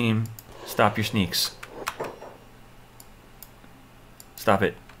 Rest of the team, stop your sneaks. Stop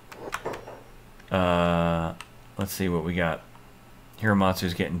it. Let's see what we got.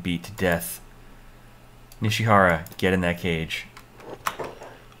 Hiramatsu's getting beat to death. Nishihara, get in that cage.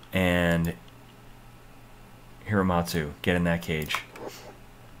 And Hiramatsu, get in that cage.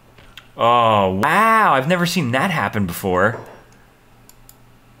 Oh, wow! I've never seen that happen before.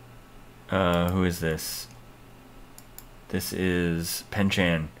 Who is this? This is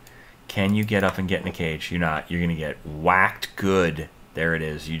Penchan. Can you get up and get in a cage? You're not. You're going to get whacked good. There it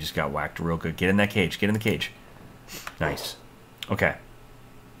is. You just got whacked real good. Get in that cage. Get in the cage. Nice. Okay.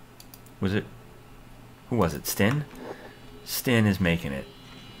 Was it... Who was it? Stin? Stin is making it.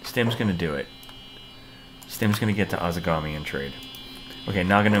 Stim's going to do it. Stim's going to get to Azegami and trade. Okay,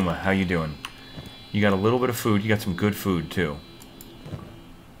 Naganuma, how you doing? You got a little bit of food. You got some good food, too.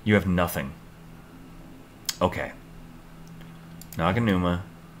 You have nothing. Okay. Naganuma,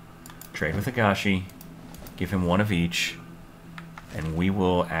 trade with Higashi, give him one of each, and we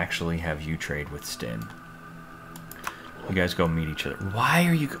will actually have you trade with Stin. You guys go meet each other. Why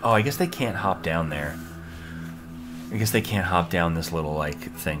are you... Oh, I guess they can't hop down there. I guess they can't hop down this little, like,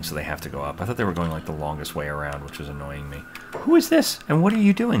 thing, so they have to go up. I thought they were going, like, the longest way around, which was annoying me. Who is this? And what are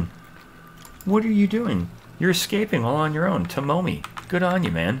you doing? What are you doing? You're escaping all on your own. Tomomi, good on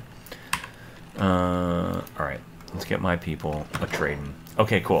you, man. Alright, let's get my people a trading.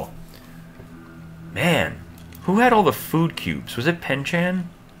 Okay, cool. Man, who had all the food cubes? Was it Penchan?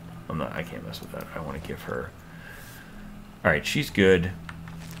 I can't mess with that. I want to give her. Alright, she's good.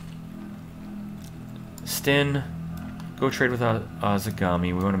 Stin, go trade with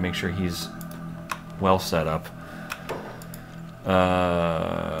Azegami. We want to make sure he's well set up.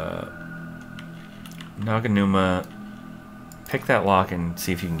 Naganuma, pick that lock and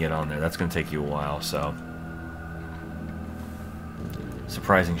see if you can get on there. That's going to take you a while, so.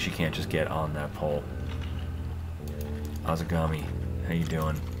 Surprising she can't just get on that pole. Azegami, how you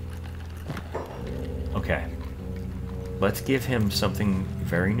doing? Okay. Let's give him something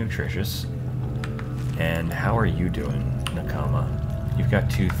very nutritious. And how are you doing, Nakama? You've got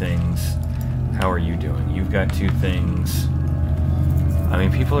 2 things. How are you doing? You've got 2 things. I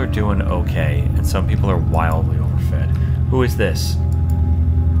mean, people are doing okay, and some people are wildly overfed. Who is this?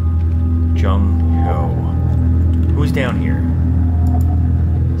 Jung Ho. Who's down here?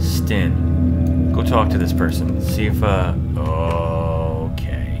 Stin. Go talk to this person. See if, okay.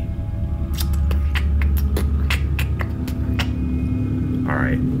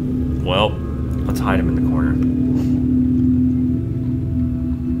 Alright. Well, let's hide him in the corner.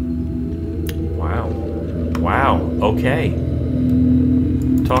 Wow. Wow. Okay.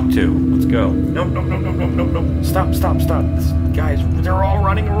 Talk to. Let's go. No, no, no, no, no, no, no. Stop, stop, stop. Guys, they're all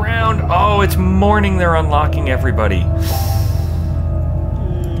running around. Oh, it's morning. They're unlocking everybody.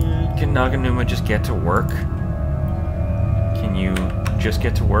 Can Naganuma just get to work? Can you just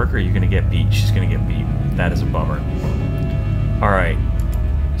get to work, or are you going to get beat? She's going to get beat. That is a bummer. Alright.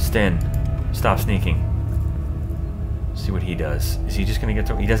 Sten, stop sneaking. See what he does. Is he just going to get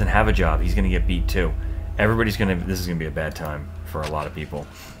to... He doesn't have a job. He's going to get beat, too. Everybody's going to... This is going to be a bad time for a lot of people.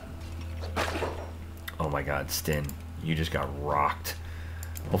 Oh my god, Stin. You just got rocked.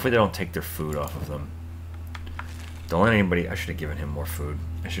 Hopefully they don't take their food off of them. Don't let anybody... I should have given him more food.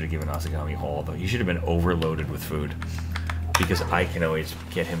 I should have given Azegami all, though. He should have been overloaded with food. Because I can always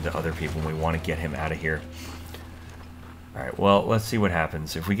get him to other people when we want to get him out of here. Alright, well, let's see what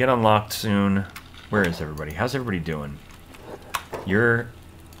happens. If we get unlocked soon... Where is everybody? How's everybody doing? You're...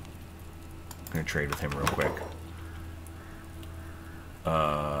 I'm going to trade with him real quick.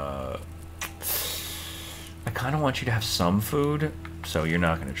 I kind of want you to have some food, so you're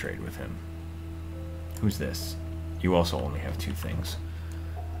not going to trade with him. Who's this? You also only have 2 things.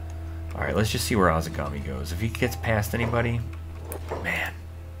 Alright, let's just see where Azegami goes. If he gets past anybody... Man.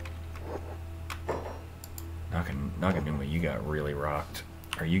 Naganuma, you got really rocked.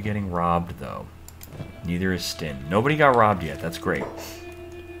 Are you getting robbed, though? Neither is Stin. Nobody got robbed yet. That's great.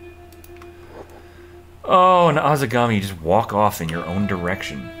 Oh, and Azegami, you just walk off in your own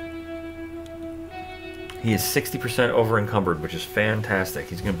direction. He is 60% over-encumbered, which is fantastic.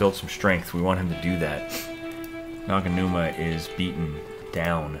 He's going to build some strength. We want him to do that. Naganuma is beaten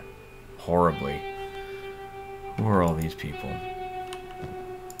down horribly. Who are all these people?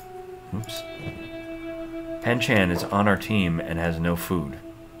 Oops. Penchan is on our team and has no food.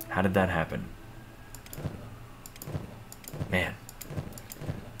 How did that happen? Man.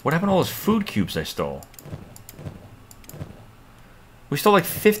 What happened to all those food cubes I stole? We stole like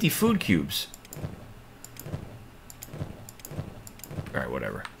 50 food cubes. Alright,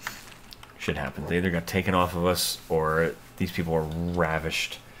 whatever. Shit happens. They either got taken off of us, or these people are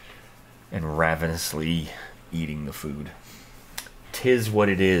ravished and ravenously eating the food. 'Tis what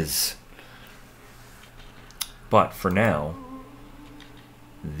it is. But for now,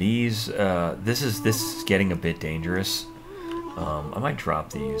 these this is getting a bit dangerous. I might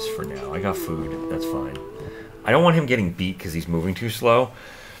drop these for now. I got food. That's fine. I don't want him getting beat because he's moving too slow,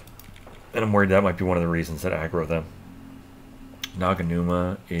 and I'm worried that might be one of the reasons that aggro them.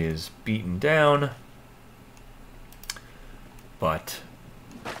 Naganuma is beaten down, but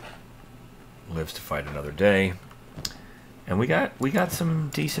lives to fight another day. And we got some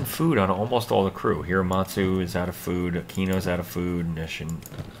decent food on almost all the crew. Hiramatsu is out of food. Akino's out of food.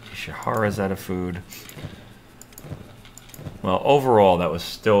 Ishihara's out of food. Well, overall, that was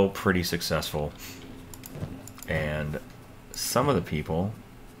still pretty successful. And some of the people,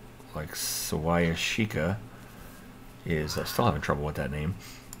 like Sawaya Shika, is still having trouble with that name,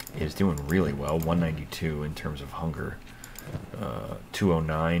 is doing really well. 192 in terms of hunger.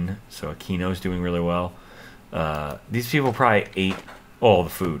 209. So Akino's doing really well. These people probably ate all the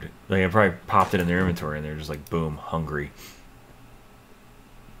food. They probably popped it in their inventory and they're just like, boom, hungry.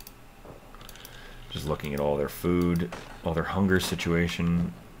 Just looking at all their food, all their hunger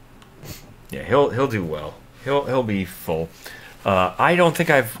situation. Yeah, he'll do well. He'll be full. I don't think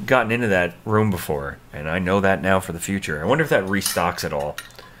I've gotten into that room before, and I know that now for the future. I wonder if that restocks at all.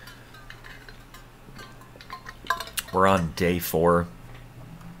 We're on day 4.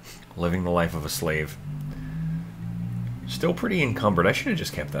 Living the life of a slave. Still pretty encumbered. I should have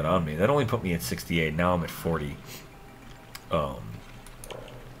just kept that on me. That only put me at 68. Now I'm at 40.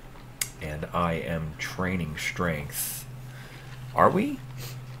 And I am training strength. Are we?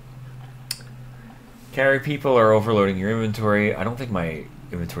 Carry people are overloading your inventory. I don't think my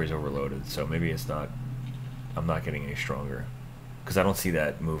inventory is overloaded, so maybe it's not. I'm not getting any stronger. Because I don't see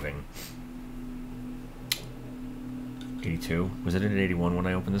that moving. 82. Was it at 81 when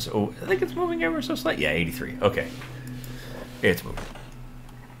I opened this? Oh, I think it's moving ever so slightly. Yeah, 83. Okay. It's moving.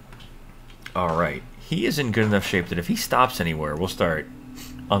 Alright. He is in good enough shape that if he stops anywhere, we'll start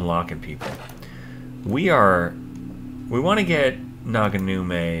unlocking people. We want to get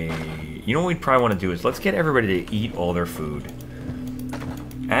Naganume. You know what we'd probably want to do is let's get everybody to eat all their food.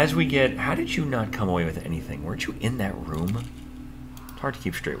 As we get... How did you not come away with anything? Weren't you in that room? It's hard to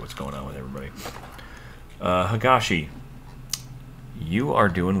keep straight what's going on with everybody. Higashi. You are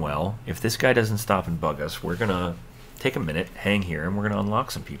doing well. If this guy doesn't stop and bug us, we're going to take a minute, hang here, and we're going to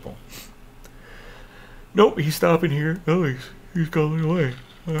unlock some people. Nope, he's stopping here. Oh, he's going away.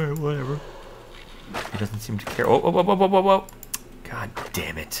 Alright, whatever. He doesn't seem to care. Oh. God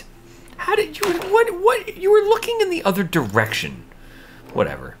damn it. How did you... What? You were looking in the other direction.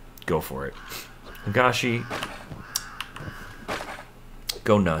 Whatever. Go for it. Higashi.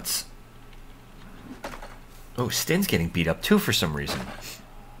 Go nuts. Oh, Stin's getting beat up too for some reason.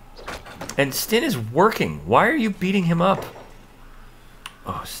 And Stin is working. Why are you beating him up?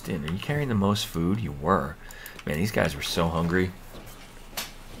 Oh, Stin, are you carrying the most food? You were. Man, these guys were so hungry.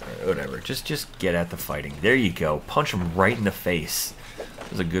 Right, whatever. Just get at the fighting. There you go. Punch him right in the face. That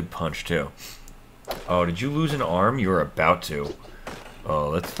was a good punch too. Oh, did you lose an arm? You were about to. Oh,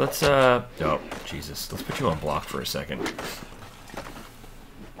 let's oh, Jesus. Let's put you on block for a second.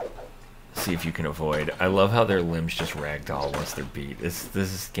 See if you can avoid. I love how their limbs just ragdoll once they're beat.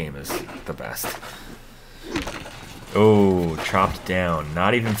 This game is the best. Oh, chopped down.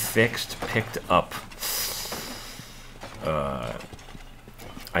 Not even fixed, picked up.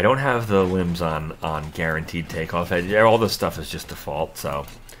 I don't have the limbs on guaranteed takeoff. All this stuff is just default, so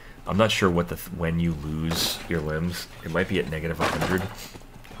I'm not sure what when you lose your limbs. It might be at negative 100.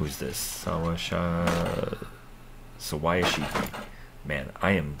 Who's this? Sawayashiki. Man,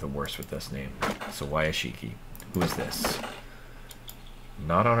 I am the worst with this name. Sawayashiki. Who is this?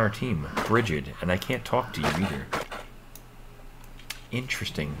 Not on our team. Brigid, and I can't talk to you either.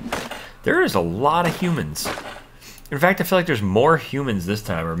 Interesting. There is a lot of humans. In fact, I feel like there's more humans this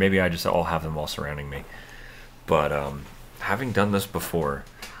time, or maybe I just all have them all surrounding me. But having done this before,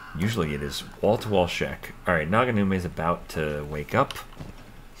 usually it is wall-to-wall check. Alright, Naganume is about to wake up.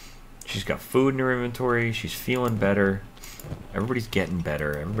 She's got food in her inventory. She's feeling better. Everybody's getting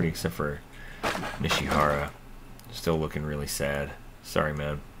better. Everybody except for Nishihara. Still looking really sad. Sorry,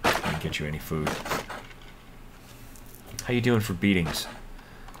 man. I didn't get you any food. How you doing for beatings?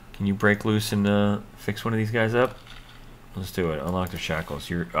 Can you break loose and fix one of these guys up? Let's do it. Unlock their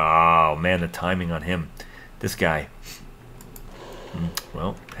shackles. Oh, man, the timing on him. This guy.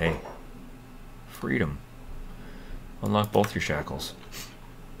 Well, hey. Freedom. Unlock both your shackles.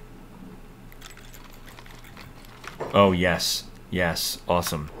 Oh, yes. Yes.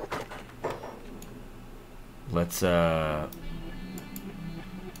 Awesome. Let's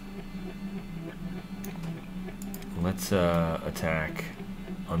attack.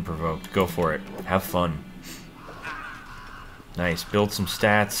 Unprovoked. Go for it. Have fun. Nice. Build some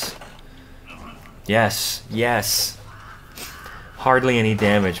stats. Yes. Yes. Hardly any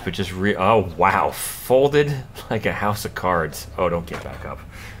damage, but just oh, wow. Folded like a house of cards. Oh, don't get back up.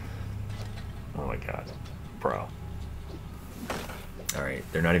 Oh, my God. Bro. Alright,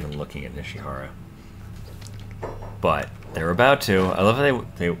 they're not even looking at Nishihara. But they're about to. I love how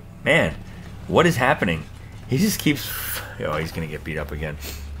they man, what is happening? He just keeps... Oh, he's going to get beat up again.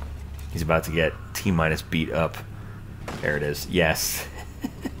 He's about to get T-minus beat up. There it is. Yes.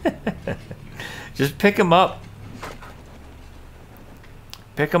 Just pick him up.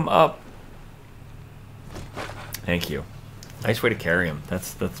 Pick him up. Thank you. Nice way to carry him.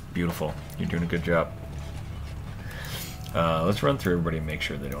 That's beautiful. You're doing a good job. Let's run through everybody and make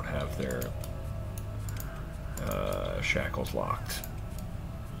sure they don't have their shackles locked.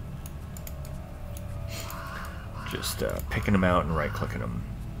 Just picking them out and right-clicking them.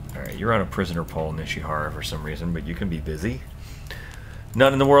 Alright, you're on a prisoner pole, Nishihara, for some reason, but you can be busy.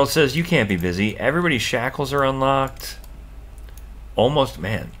 None in the world says you can't be busy. Everybody's shackles are unlocked. Almost,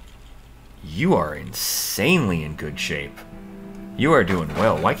 man, you are insanely in good shape. You are doing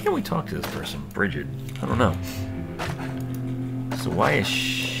well. Why can't we talk to this person? Bridget. I don't know. So why is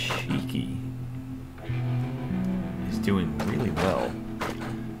Shiki? He's doing really well.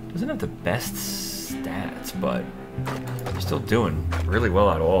 Doesn't have the best stats, but he's still doing really well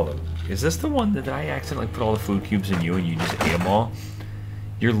out of all of them. Is this the one that I accidentally put all the food cubes in you and you just ate them all?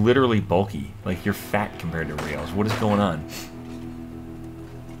 You're literally bulky. Like, you're fat compared to everybody else. What is going on?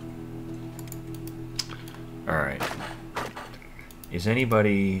 Alright. Is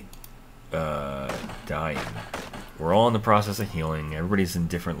anybody dying? We're all in the process of healing. Everybody's in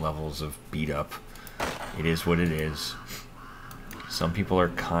different levels of beat up. It is what it is. Some people are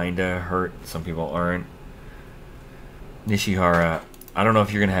kinda hurt. Some people aren't. Nishihara, I don't know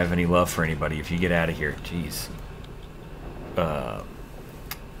if you're gonna have any love for anybody if you get out of here. Jeez.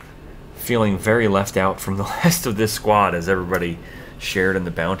 Feeling very left out from the rest of this squad as everybody shared in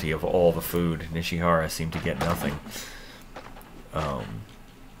the bounty of all the food. Nishihara seemed to get nothing.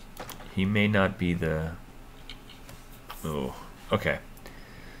 He may not be the... Oh, okay.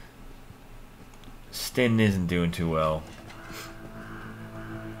 Stin isn't doing too well.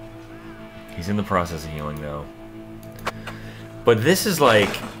 He's in the process of healing, though. But this is like...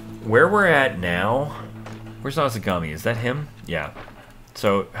 Where we're at now... Where's Azegami? Is that him? Yeah.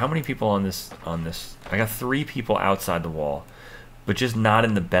 So, how many people on this... I got 3 people outside the wall. But just not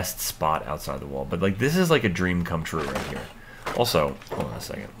in the best spot outside the wall. But, like, this is like a dream come true right here. Also, hold on a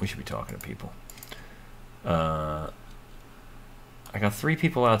second. We should be talking to people. I got 3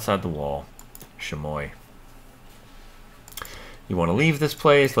 people outside the wall. Shamoy. You want to leave this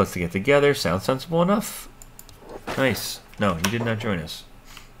place? Let's get together. Sounds sensible enough. Nice. No, he did not join us.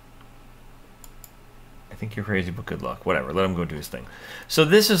 I think you're crazy, but good luck. Whatever. Let him go do his thing. So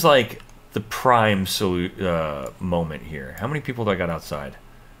this is like the prime moment here. How many people do I got outside?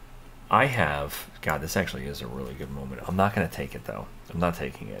 I have... God, this actually is a really good moment. I'm not going to take it, though. I'm not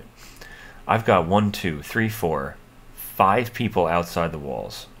taking it. I've got 1, 2, 3, 4, 5 people outside the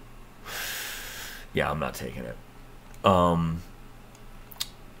walls. Yeah, I'm not taking it.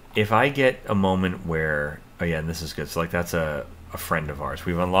 If I get a moment where... Oh, yeah, and this is good. So, like, that's a friend of ours.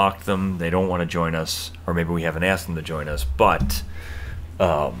 We've unlocked them. They don't want to join us. Or maybe we haven't asked them to join us. But...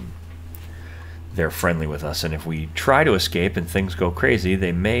 they're friendly with us, and if we try to escape and things go crazy,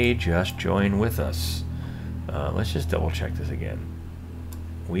 they may just join with us. Let's just double check this again.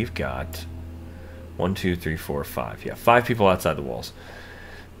 We've got 1, 2, 3, 4, 5. Yeah, 5 people outside the walls.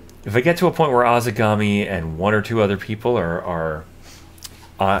 If I get to a point where Azegami and 1 or 2 other people are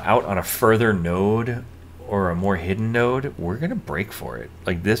out on a further node or a more hidden node, we're gonna break for it.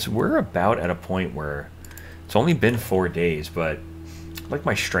 Like this, we're about at a point where it's only been 4 days, but I like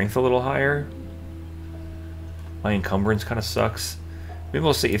my strength a little higher. My encumbrance kind of sucks. Maybe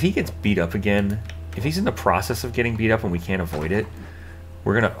we'll see. If he gets beat up again, if he's in the process of getting beat up and we can't avoid it,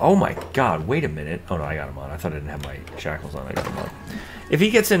 we're going to... Oh my god, wait a minute. Oh no, I got him on. I thought I didn't have my shackles on. I got him on. If he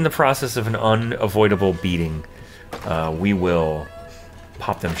gets in the process of an unavoidable beating, we will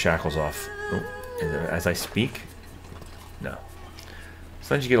pop them shackles off. Oh, as I speak? No.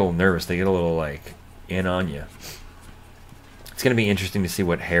 Sometimes you get a little nervous. They get a little, like, in on you. It's going to be interesting to see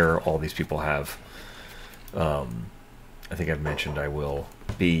what hair all these people have. I think I've mentioned I will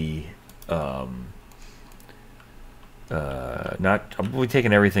be not... I'll be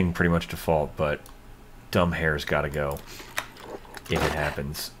taking everything pretty much default, but dumb hair's got to go. If it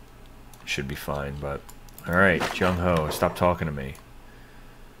happens, should be fine. But all right, Jung Ho, stop talking to me.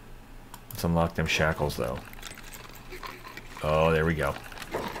 Let's unlock them shackles, though. Oh, there we go.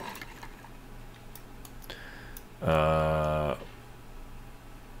 Okay.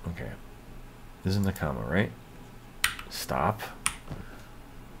 This is in the comma, right? Stop.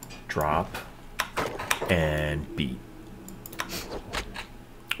 Drop. And beat.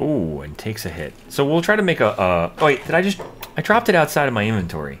 Ooh, and takes a hit. So we'll try to make a... oh, wait, did I just... I dropped it outside of my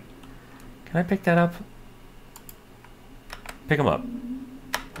inventory. Can I pick that up? Pick them up.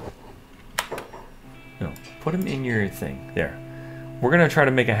 No, put them in your thing. There. We're going to try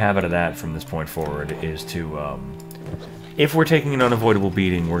to make a habit of that from this point forward, is to... if we're taking an unavoidable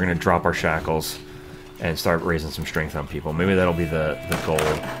beating, we're going to drop our shackles and start raising some strength on people. Maybe that'll be the goal.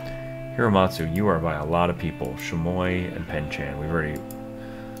 Hiramatsu, you are by a lot of people. Shamoy and Penchan. We've already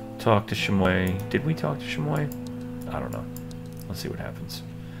talked to Shamoy. Did we talk to Shamoy? I don't know. Let's see what happens.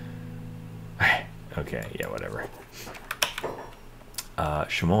 Okay, yeah, whatever.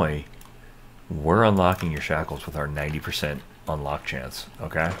 Shamoy, we're unlocking your shackles with our 90% unlock chance.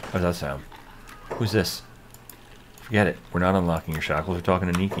 Okay? How does that sound? Who's this? Forget it. We're not unlocking your shackles. We're talking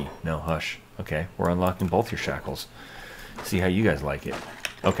to Nikki. No, hush. Okay, we're unlocking both your shackles. See how you guys like it.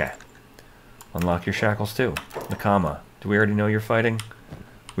 Okay. Unlock your shackles too. Nakama. Do we already know you're fighting?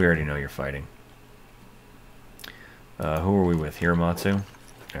 We already know you're fighting. Who are we with? Hiramatsu?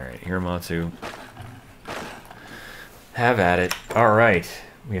 Alright, Hiramatsu. Have at it. Alright.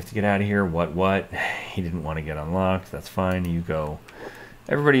 We have to get out of here. What? He didn't want to get unlocked. That's fine. You go.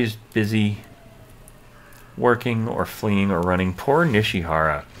 Everybody's busy working or fleeing or running. Poor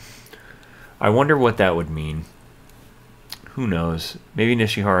Nishihara. I wonder what that would mean. Who knows? Maybe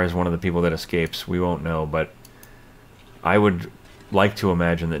Nishihara is one of the people that escapes. We won't know, but I would like to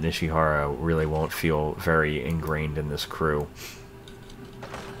imagine that Nishihara really won't feel very ingrained in this crew.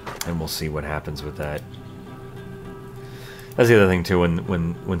 And we'll see what happens with that. That's the other thing too,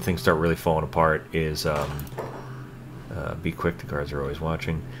 when things start really falling apart, is be quick, the guards are always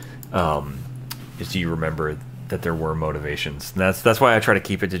watching. Is do you remember that there were motivations? And that's why I try to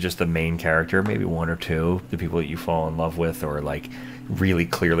keep it to just the main character, maybe one or two, the people that you fall in love with or like really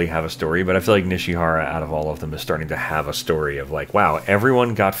clearly have a story. But I feel like Nishihara, out of all of them, is starting to have a story of like, wow,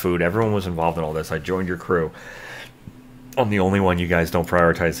 everyone got food, everyone was involved in all this, I joined your crew. I'm the only one you guys don't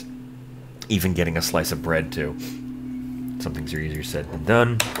prioritize even getting a slice of bread to. Some things are easier said than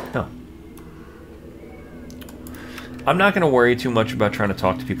done. No. I'm not going to worry too much about trying to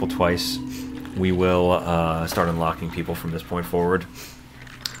talk to people twice. We will start unlocking people from this point forward.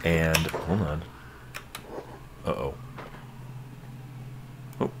 And, hold on. Uh-oh.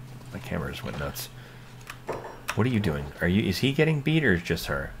 Oh, my camera just went nuts. What are you doing? Is he getting beat or is just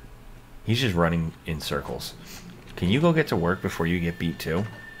her? He's just running in circles. Can you go get to work before you get beat too?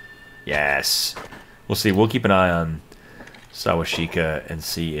 Yes. We'll see. We'll keep an eye on Sawashika and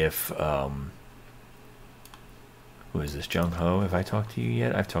see if who is this? Jung Ho? Have I talked to you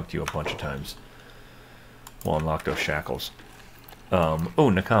yet? I've talked to you a bunch of times. We'll unlock those shackles. Oh,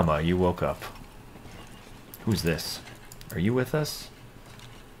 Nakama, you woke up. Who's this? Are you with us?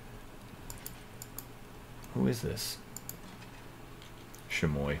 Who is this?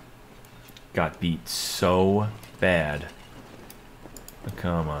 Shimoy. Got beat so bad.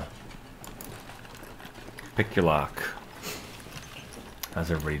 Nakama. Pick your lock.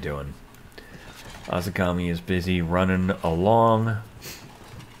 How's everybody doing? Azegami is busy running along.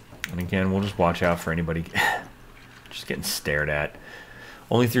 And again, we'll just watch out for anybody just getting stared at.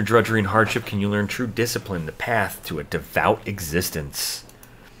 Only through drudgery and hardship can you learn true discipline, the path to a devout existence.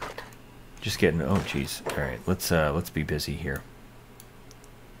 Just getting... Oh, jeez. Alright, let's be busy here.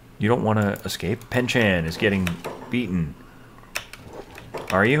 You don't want to escape? Penchan is getting beaten.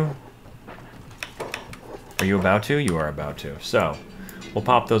 Are you? Are you about to? You are about to. So, we'll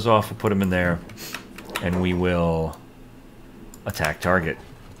pop those off, we'll put them in there, and we will attack target.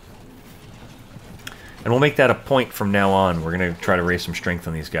 And we'll make that a point from now on. We're going to try to raise some strength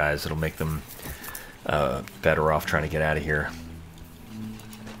on these guys. It'll make them better off trying to get out of here.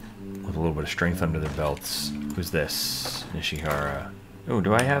 With a little bit of strength under their belts. Who's this? Nishihara. Oh,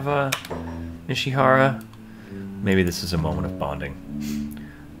 do I have a Nishihara? Maybe this is a moment of bonding.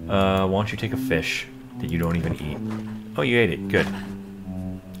 Why don't you take a fish that you don't even eat? Oh, you ate it. Good.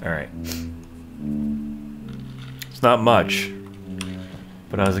 Alright. It's not much,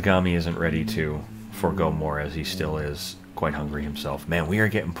 but Azegami isn't ready to forego more, as he still is quite hungry himself. Man, we are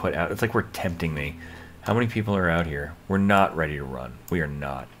getting put out. It's like we're tempting me. How many people are out here? We're not ready to run. We are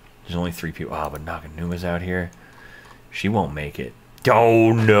not. There's only 3 people. Ah, but Naganuma's out here. She won't make it.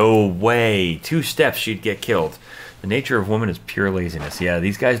 Oh, no way. 2 steps, she'd get killed. The nature of women is pure laziness. Yeah,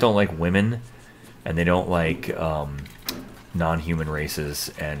 these guys don't like women, and they don't like non-human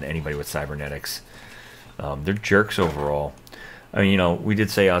races and anybody with cybernetics. They're jerks overall. I mean, you know, we did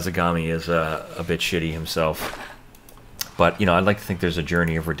say Azegami is a bit shitty himself. But, you know, I'd like to think there's a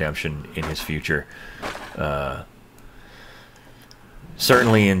journey of redemption in his future.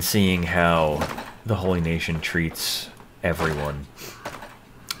 Certainly in seeing how the Holy Nation treats everyone.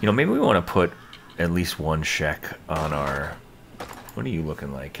 You know, maybe we want to put at least 1 Shek on our... What are you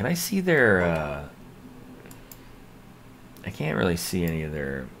looking like? Can I see their... I can't really see any of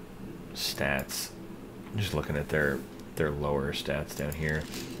their stats. I'm just looking at their lower stats down here.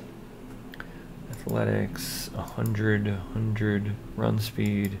 Athletics, 100, run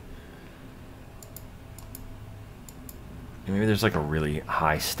speed. Maybe there's like a really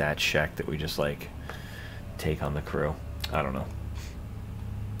high stat Shek that we just like take on the crew. I don't know.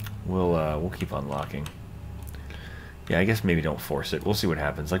 We'll keep unlocking. Yeah, I guess maybe don't force it. We'll see what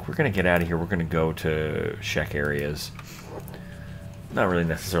happens. Like, we're gonna get out of here. We're gonna go to Shek areas. Not really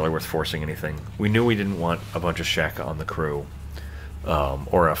necessarily worth forcing anything. We knew we didn't want a bunch of Shek on the crew.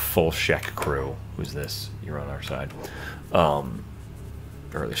 Or a full Shek crew. Who's this? You're on our side. Or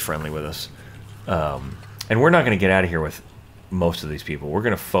at least friendly with us. And we're not going to get out of here with most of these people. We're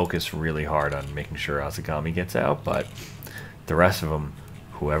going to focus really hard on making sure Azegami gets out, but the rest of them,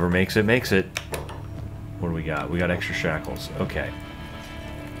 whoever makes it, makes it. What do we got? We got extra shackles. Okay.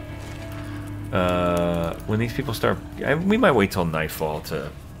 When these people start... we might wait till nightfall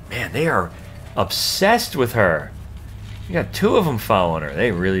to... Man, they are obsessed with her. You got 2 of them following her.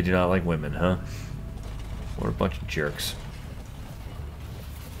 They really do not like women, huh? What a bunch of jerks.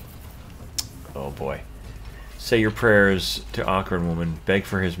 Oh, boy. Say your prayers to Akron woman. Beg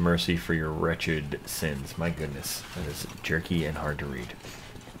for his mercy for your wretched sins. My goodness. That is jerky and hard to read.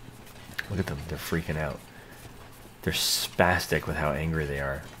 Look at them. They're freaking out. They're spastic with how angry they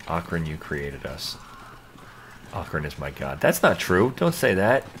are. Akron, you created us. Akron is my god. That's not true. Don't say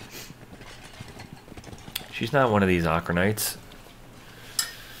that. She's not one of these Akronites.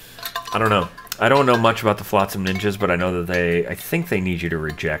 I don't know. I don't know much about the Flotsam Ninjas, but I know that I think they need you to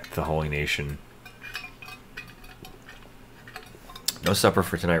reject the Holy Nation. No supper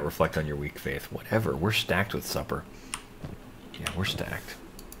for tonight. Reflect on your weak faith. Whatever. We're stacked with supper. Yeah, we're stacked.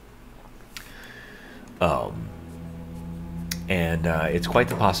 And it's quite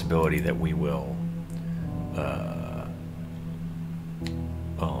the possibility that we will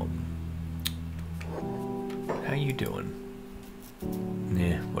how you doing?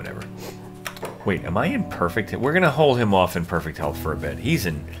 Yeah, whatever. Wait, am I in perfect... We're going to hold him off in perfect health for a bit. He's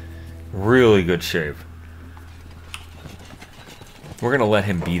in really good shape. We're going to let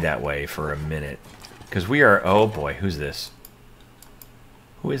him be that way for a minute. Because we are... Oh, boy. Who's this?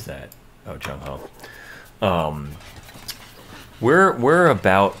 Who is that? Oh, Jung-Ho. We're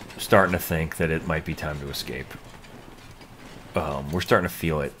about starting to think that it might be time to escape. We're starting to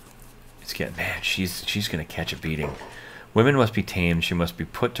feel it. It's getting... Man, she's going to catch a beating. Women must be tamed. She must be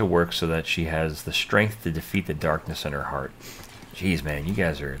put to work so that she has the strength to defeat the darkness in her heart. Jeez, man, you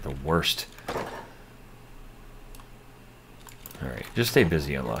guys are the worst. Alright, just stay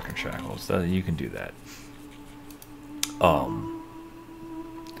busy unlocking shackles. You can do that.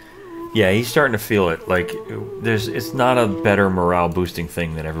 Yeah, he's starting to feel it. Like, it's not a better morale boosting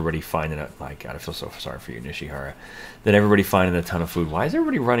thing than everybody finding it. My God, I feel so sorry for you, Nishihara. Than everybody finding a ton of food. Why is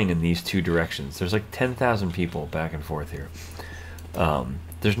everybody running in these 2 directions? There's like 10,000 people back and forth here.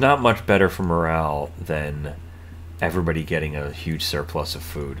 There's not much better for morale than everybody getting a huge surplus of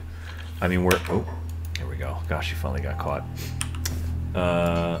food. I mean, oh, here we go. Gosh, she finally got caught.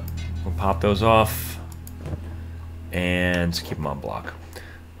 We'll pop those off and keep them on block.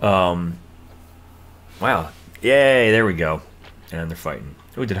 Wow. Yay, there we go. And they're fighting.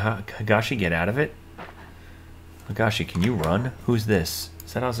 Oh, did Hagashi get out of it? Hagashi, can you run? Who's this?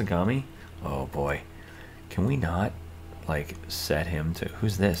 Is that Azegami? Oh, boy. Can we not, like, set him to...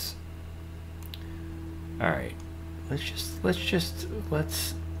 Who's this? Alright. Let's...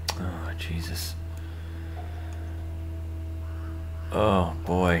 Oh, Jesus. Oh,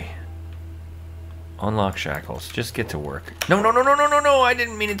 boy. Unlock shackles. Just get to work. No, I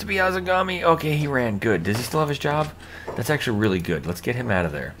didn't mean it to be Azegami. Okay, he ran. Good. Does he still have his job? That's actually really good. Let's get him out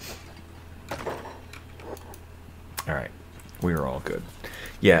of there. Alright. We are all good.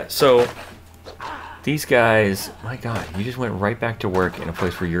 Yeah, so... These guys... My God, you just went right back to work in a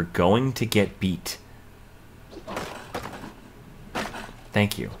place where you're going to get beat.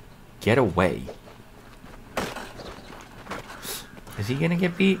 Thank you. Get away. Is he gonna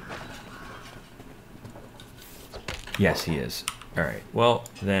get beat? Yes, he is. Alright, well,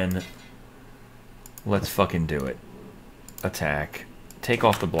 then... Let's fucking do it. Attack. Take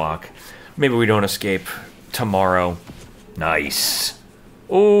off the block. Maybe we don't escape tomorrow. Nice.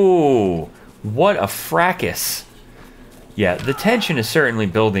 Ooh, what a fracas. Yeah, the tension is certainly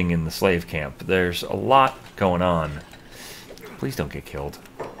building in the slave camp. There's a lot going on. Please don't get killed.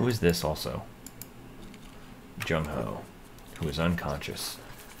 Who is this also? Jung-Ho, who is unconscious.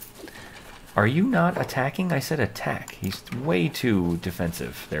 Are you not attacking? I said attack. He's way too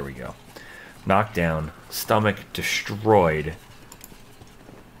defensive. There we go. Knocked down. Stomach destroyed.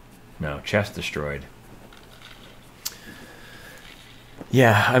 No, chest destroyed.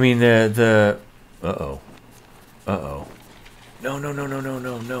 Yeah, I mean, the... Uh-oh. Uh-oh.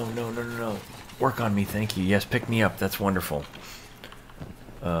 No. Work on me, thank you. Yes, pick me up. That's wonderful.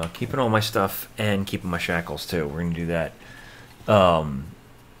 Keeping all my stuff and keeping my shackles, too. We're going to do that. I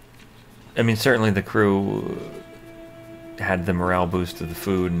mean, certainly the crew had the morale boost of the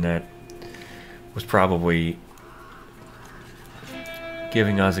food, and that was probably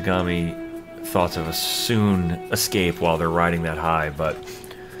giving Azegami thoughts of a soon escape while they're riding that high, but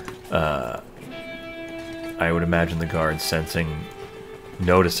I would imagine the guards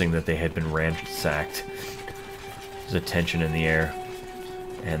noticing that they had been ransacked. There's a tension in the air,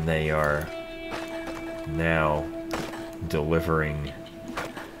 and they are now delivering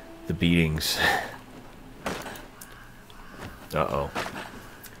the beatings. Uh-oh.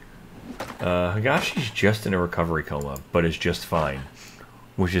 Higashi's just in a recovery coma, but is just fine,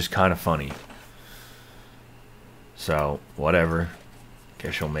 which is kind of funny. So, whatever.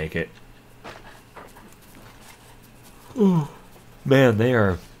 Guess she'll make it. Ooh. Man, they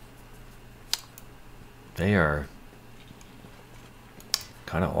are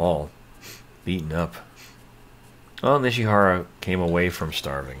kind of all beaten up. Well, Nishihara came away from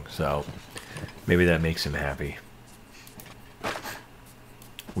starving, so maybe that makes him happy.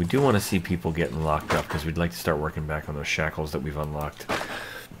 We do want to see people getting locked up because we'd like to start working back on those shackles that we've unlocked.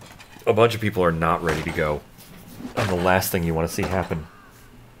 A bunch of people are not ready to go. And the last thing you want to see happen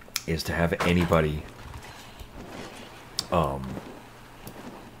is to have anybody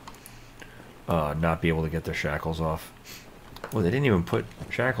not be able to get their shackles off. Well, they didn't even put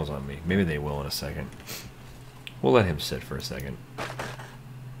shackles on me. Maybe they will in a second. We'll let him sit for a second.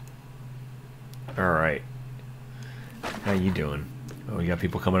 Alright. How you doing? Oh, we got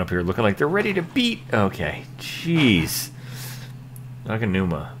people coming up here looking like they're ready to beat. Okay. Jeez.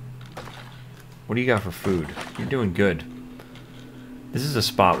 Naganuma. What do you got for food? You're doing good. This is a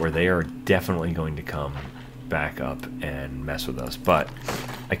spot where they are definitely going to come back up and mess with us. But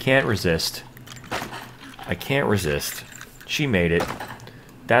I can't resist. I can't resist. She made it.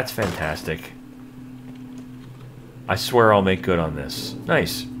 That's fantastic. I swear I'll make good on this.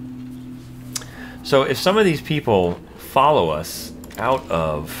 Nice. So if some of these people follow us out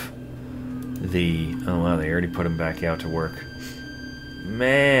of the... Oh, wow, they already put them back out to work.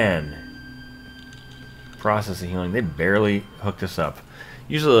 Man. Process of healing. They barely hooked us up.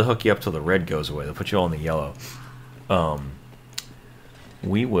 Usually they'll hook you up till the red goes away. They'll put you all in the yellow.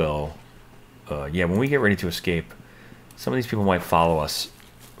 We will... yeah, when we get ready to escape, some of these people might follow us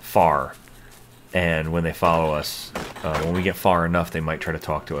far. And when they follow us, when we get far enough, they might try to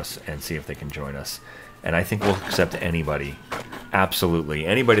talk to us and see if they can join us. And I think we'll accept anybody. Absolutely.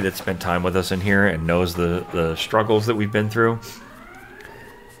 Anybody that spent time with us in here and knows the struggles that we've been through.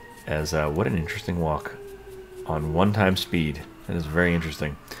 As what an interesting walk. On 1x speed. That is very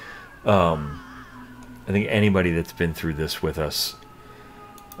interesting. I think anybody that's been through this with us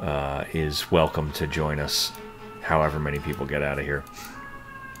is welcome to join us. However many people get out of here.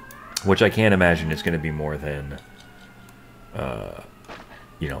 Which I can't imagine is going to be more than,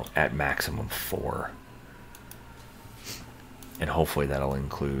 you know, at maximum 4. And hopefully that'll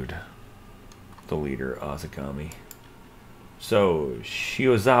include the leader, Azegami. So,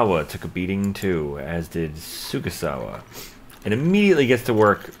 Shiozawa took a beating too, as did Sugasawa. And immediately gets to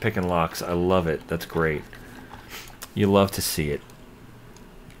work picking locks. I love it. That's great. You love to see it.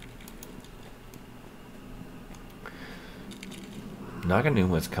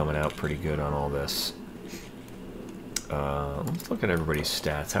 Naganuma's coming out pretty good on all this. Let's look at everybody's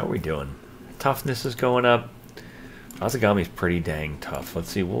stats. How are we doing? Toughness is going up. Azegami's pretty dang tough. Let's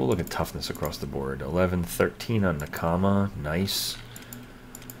see. We'll look at toughness across the board. 11, 13 on Nakama. Nice.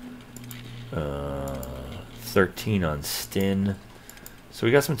 13 on Stin. So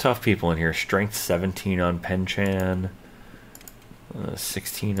we got some tough people in here. Strength 17 on Penchan.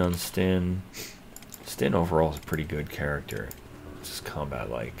 16 on Stin. Stin overall is a pretty good character. Just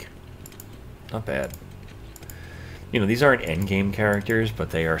combat-like. Not bad. You know, these aren't endgame characters,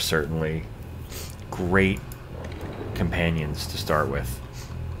 but they are certainly great companions to start with.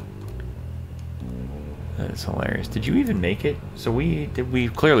 That's hilarious. Did you even make it? So we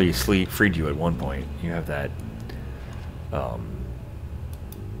clearly freed you at one point. You have that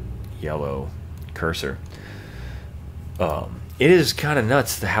yellow cursor. It is kind of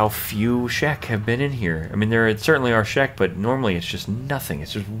nuts how few Shek have been in here. I mean, there certainly are Shek, but normally it's just nothing.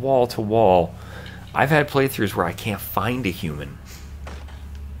 It's just wall to wall. I've had playthroughs where I can't find a human.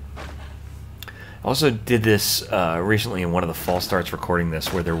 I also did this recently in one of the false starts recording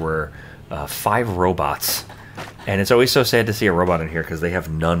this, where there were 5 robots. And it's always so sad to see a robot in here because they have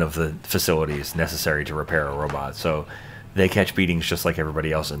none of the facilities necessary to repair a robot. So they catch beatings just like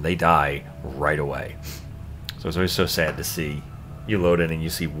everybody else, and they die right away. So it's always so sad to see. You load in and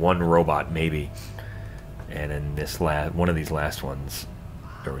you see one robot maybe, and in this one of these last ones,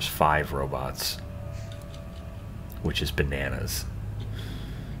 there was 5 robots, which is bananas.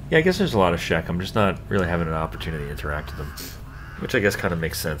 Yeah, I guess there's a lot of Shek. I'm just not really having an opportunity to interact with them, which I guess kind of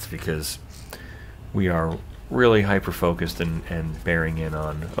makes sense because we are really hyper focused and bearing in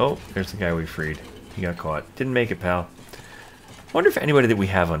on. Oh, there's the guy we freed. He got caught. Didn't make it, pal. I wonder if anybody that we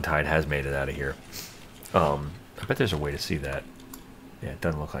have untied has made it out of here. I bet there's a way to see that. Yeah, it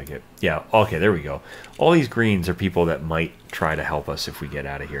doesn't look like it. Yeah, okay, there we go. All these greens are people that might try to help us if we get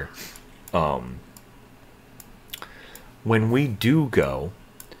out of here. when we do go,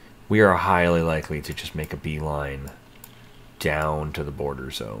 we are highly likely to just make a beeline down to the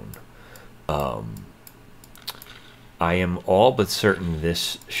border zone. I am all but certain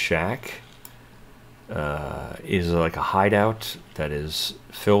this shack is like a hideout that is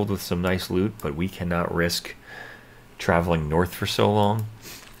filled with some nice loot, but we cannot risk traveling north for so long.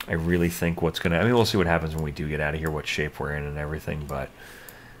 I really think what's gonna, I mean, we'll see what happens when we do get out of here, what shape we're in and everything, but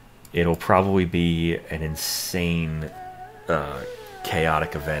it'll probably be an insane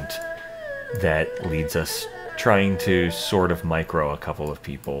chaotic event that leads us trying to sort of micro a couple of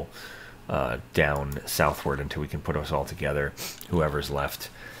people down southward until we can put us all together, whoever's left.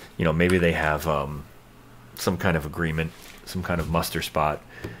 You know, maybe they have some kind of agreement, some kind of muster spot.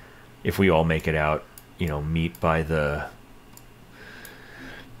 If we all make it out, you know, meet by the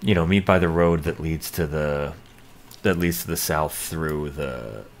road that leads to the south through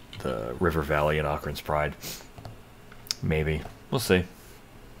the river valley in Akron's Pride. Maybe. We'll see.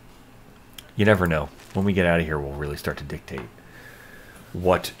 You never know. When we get out of here, we'll really start to dictate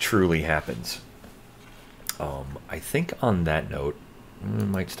what truly happens. I think on that note, we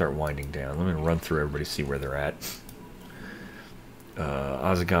might start winding down. Let me run through everybody, see where they're at.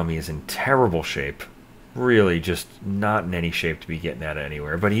 Azegami is in terrible shape. Really just not in any shape to be getting out of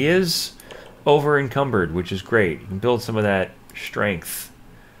anywhere. But he is over encumbered, which is great. You can build some of that strength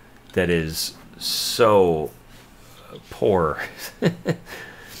that is so poor.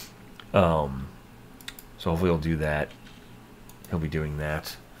 So hopefully he'll do that. He'll be doing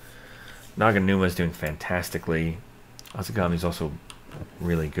that. Naganuma is doing fantastically. Azegami is also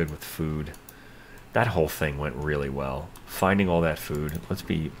really good with food. That whole thing went really well. Finding all that food. Let's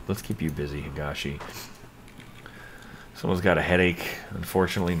keep you busy, Higashi. Someone's got a headache.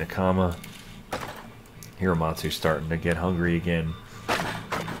 Unfortunately, Nakama. Hiramatsu's starting to get hungry again.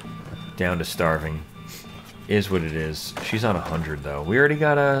 Down to starving. Is what it is. She's on 100 though. We already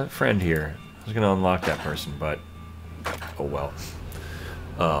got a friend here. I was gonna unlock that person, but oh well.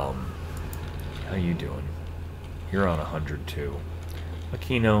 How you doing? You're on 100 too.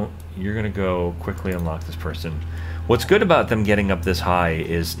 Aquino, you're gonna go quickly unlock this person. What's good about them getting up this high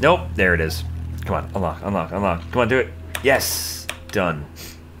is, nope, there it is. Come on, unlock, unlock, unlock. Come on, do it. Yes, done.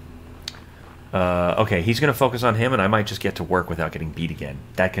 Okay, he's gonna focus on him, and I might just get to work without getting beat again.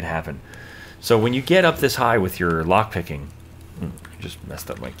 That could happen. So when you get up this high with your lockpicking, I just messed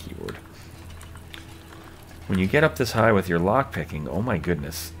up my keyboard. When you get up this high with your lockpicking, oh my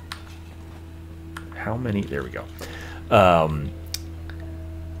goodness. How many? There we go.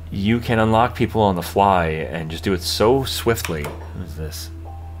 You can unlock people on the fly and just do it so swiftly. What is this?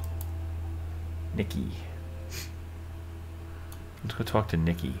 Nikki. Let's go talk to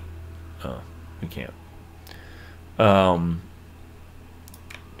Nikki. Oh, we can't.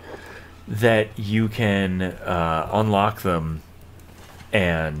 That you can unlock them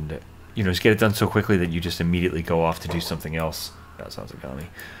and, you know, just get it done so quickly that you just immediately go off to do something else. That sounds like Azegami.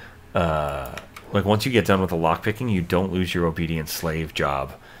 Like, once you get done with the lockpicking, you don't lose your obedient slave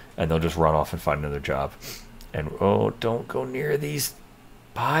job, and they'll just run off and find another job. And, oh, don't go near these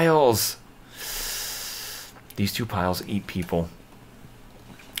piles. These two piles eat people.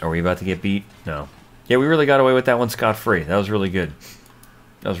 Are we about to get beat? No. Yeah, we really got away with that one scot-free. That was really good.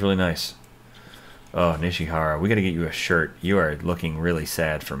 That was really nice. Oh, Nishihara, we gotta get you a shirt. You are looking really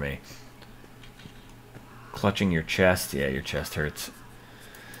sad for me. Clutching your chest. Yeah, your chest hurts.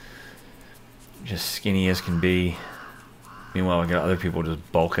 Just skinny as can be. Meanwhile, we got other people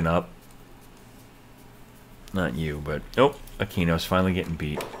just bulking up. Not you, but... Oh, Aquino's finally getting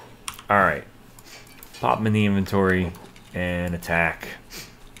beat. Alright. Pop him in the inventory and attack.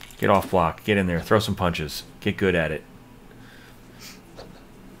 Get off block. Get in there. Throw some punches. Get good at it.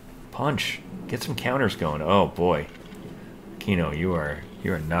 Punch. Get some counters going. Oh boy. Aquino, you are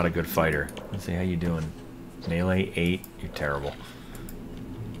not a good fighter. Let's see how you doing. Melee 8. You're terrible.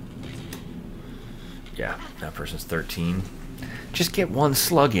 Yeah, that person's 13. Just get one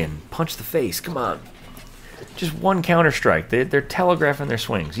slug in. Punch the face. Come on. Just one counter strike. They're telegraphing their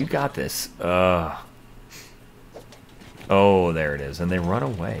swings. You got this. Oh, there it is. And they run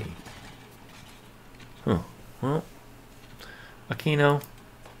away. Huh. Well, Aquino,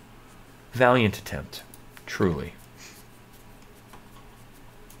 valiant attempt. Truly.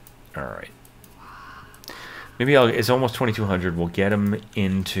 Alright. Maybe it's almost 2200. We'll get them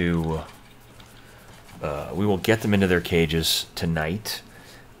into... we will get them into their cages tonight.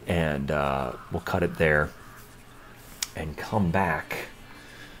 And we'll cut it there. And come back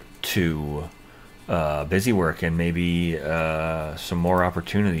to busy work and maybe some more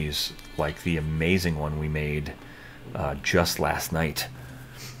opportunities like the amazing one we made just last night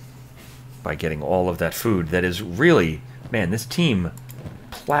by getting all of that food that is really Man, this team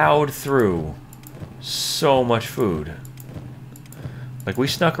plowed through so much food. Like, we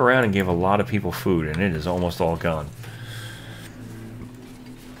snuck around and gave a lot of people food, and it is almost all gone.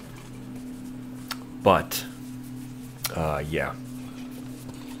 But, yeah.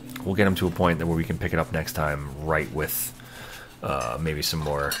 We'll get them to a point where we can pick it up next time, right with maybe some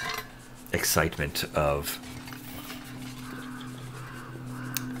more excitement of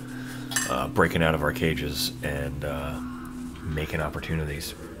breaking out of our cages and making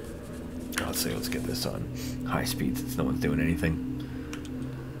opportunities. Let's see, let's get this on high speed since no one's doing anything.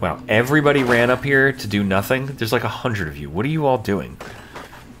 Wow, everybody ran up here to do nothing? There's like 100 of you. What are you all doing?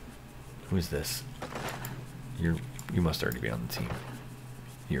 Who is this? You must already be on the team.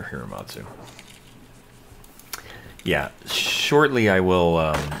 You're Hiramatsu. Yeah, shortly I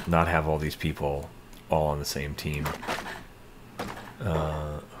will not have all these people all on the same team.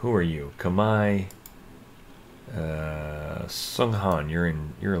 Who are you? Kamai, Sunghan,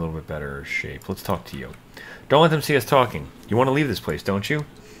 you're a little bit better shape. Let's talk to you. Don't let them see us talking. You want to leave this place, don't you?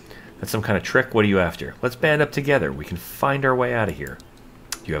 That's some kind of trick. What are you after? Let's band up together. We can find our way out of here.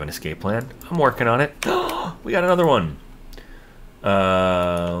 Do you have an escape plan? I'm working on it. We got another one.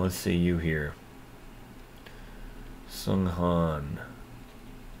 Let's see you here. Sunghan.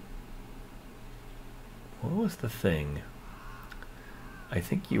 What was the thing? I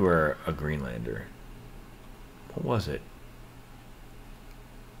think you were a Greenlander. What was it?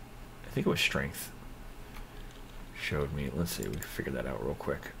 I think it was strength. Showed me. Let's see. We can figure that out real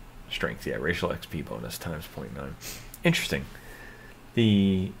quick. Strength, yeah. Racial XP bonus times 0.9. Interesting.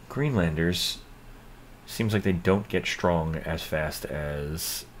 The Greenlanders seems like they don't get strong as fast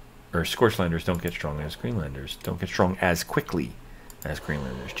as, or Scorchlanders don't get strong as Greenlanders. Don't get strong as quickly as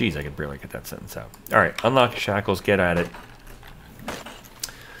Greenlanders. Jeez, I could barely get that sentence out. All right, unlock shackles. Get at it.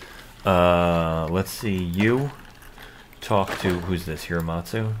 Let's see. You talk to, who's this?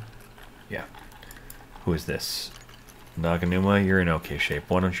 Hiramatsu? Yeah. Who is this? Naganuma, you're in okay shape.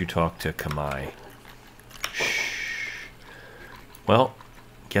 Why don't you talk to Kamai? Shh. Well,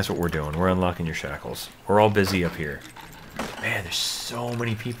 guess what we're doing? We're unlocking your shackles. We're all busy up here. Man, there's so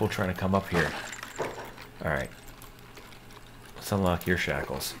many people trying to come up here. Alright. Let's unlock your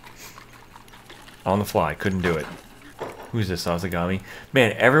shackles. On the fly. Couldn't do it. Who's this, Azegami?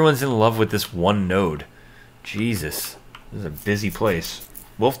 Man, everyone's in love with this one node. Jesus. This is a busy place.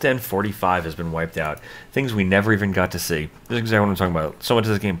 Wolf Den 45 has been wiped out. Things we never even got to see. This is exactly what I'm talking about. So much of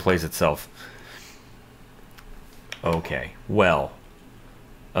this game plays itself. Okay. Well.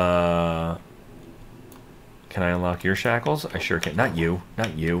 Can I unlock your shackles? I sure can. Not you.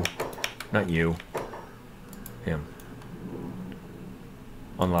 Not you. Not you. Him.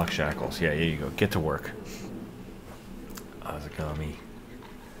 Unlock shackles. Yeah, here you go. Get to work. Azegami.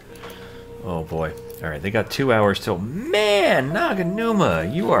 Oh boy. Alright, they got 2 hours till... Man,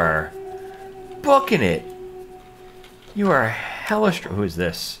 Naganuma, you are booking it. You are hellish... Who is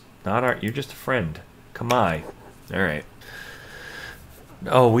this? Not our... You're just a friend. Kamai. Alright.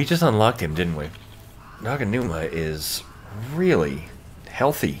 Oh, we just unlocked him, didn't we? Naganuma is really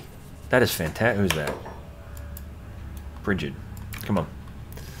healthy. That is fantastic. Who's that? Bridget. Come on.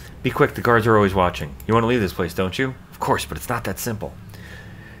 Be quick, the guards are always watching. You want to leave this place, don't you? Of course, but it's not that simple.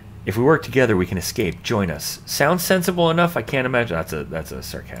 If we work together, we can escape. Join us. Sounds sensible enough? I can't imagine. That's a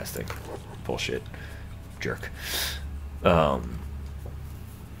sarcastic bullshit jerk. There's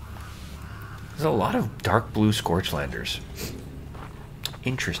a lot of dark blue Scorchlanders.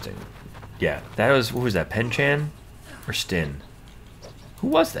 Interesting. Yeah, that was, who was that? Penchan or Stin? Who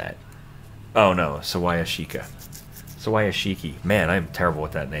was that? Oh no, Sawaya Shika. Sawaya Shiki. Man, I am terrible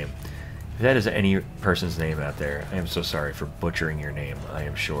with that name. If that is any person's name out there, I am so sorry for butchering your name, I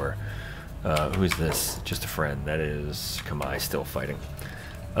am sure. Who is this? Just a friend. That is Kamai, still fighting.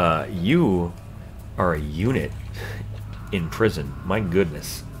 You are a unit in prison. My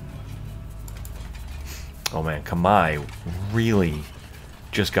goodness. Oh man, Kamai really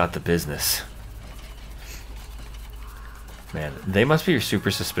just got the business. Man, they must be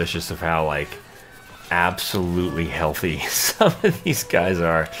super suspicious of how, like, absolutely healthy some of these guys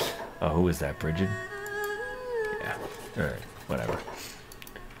are. Oh, who is that, Bridget? Yeah. Alright, whatever.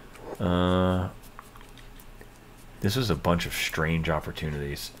 This was a bunch of strange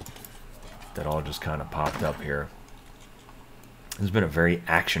opportunities that all just kind of popped up here. It's been a very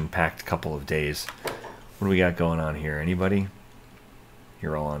action-packed couple of days. What do we got going on here? Anybody?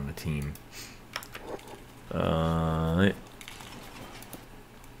 You're all on the team.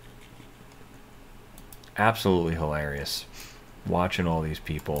 Absolutely hilarious. Watching all these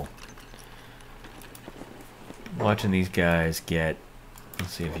people. Watching these guys get...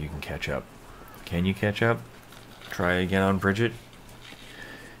 Let's see if you can catch up. Can you catch up? Try again on Bridget.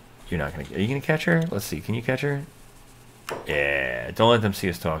 You're not gonna. Are you gonna catch her? Let's see. Can you catch her? Yeah. Don't let them see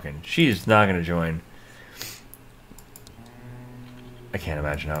us talking. She's not gonna join. I can't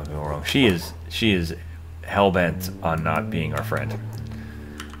imagine how it will go wrong. She is hell-bent on not being our friend.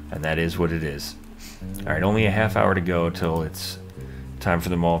 And that is what it is. Alright, only a half hour to go till it's time for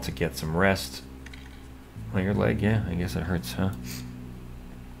them all to get some rest. Oh, your leg, yeah, I guess it hurts, huh?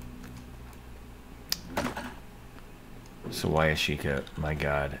 So Wayashika, my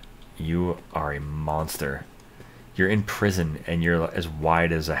god, you are a monster. You're in prison and you're as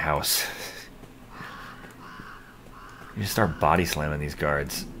wide as a house. You just start body slamming these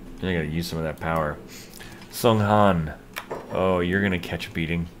guards. You gotta use some of that power. Sung Han. Oh, you're gonna catch a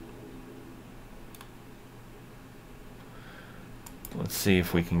beating. Let's see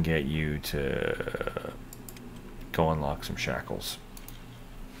if we can get you to go unlock some shackles.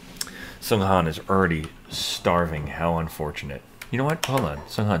 Sung Han is already starving. How unfortunate. You know what? Hold on.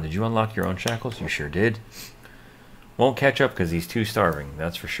 Sung Han, did you unlock your own shackles? You sure did. Won't catch up because he's too starving.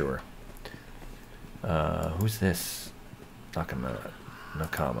 That's for sure. Who's this?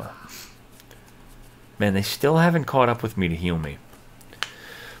 Nakama. Man, they still haven't caught up with me to heal me.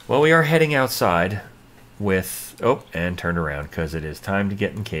 Well, we are heading outside with... Oh, and turned around because it is time to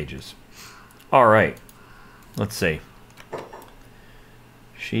get in cages. Alright. Let's see.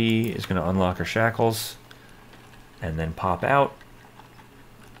 She is going to unlock her shackles and then pop out.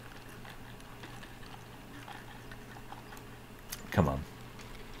 Come on.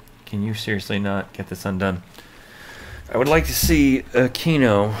 Can you seriously not get this undone? I would like to see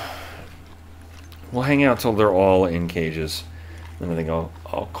Kino. We'll hang out till they're all in cages. Then I think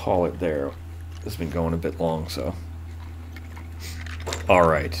I'll call it there. It's been going a bit long, so.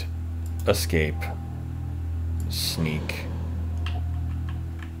 Alright. Escape. Sneak.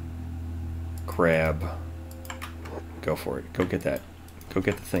 Grab. Go for it. Go get that. Go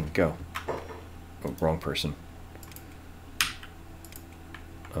get the thing. Go. Oh, wrong person.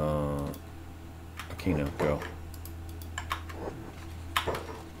 Kino, go.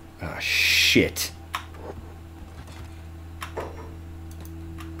 Ah, shit.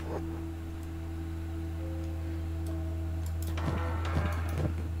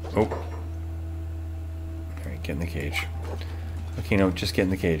 Oh. Alright, get in the cage. Aquino, just get in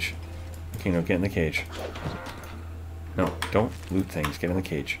the cage. Aquino, get in the cage. No, don't loot things. Get in the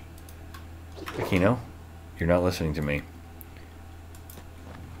cage. Aquino, you're not listening to me.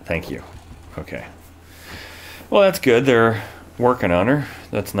 Thank you. Okay. Well, that's good. They're working on her.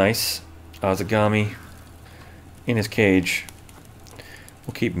 That's nice. Azegami in his cage.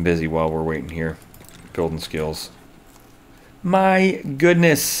 We'll keep him busy while we're waiting here. Building skills. My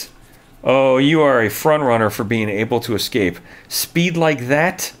goodness. Oh, you are a front runner for being able to escape. Speed like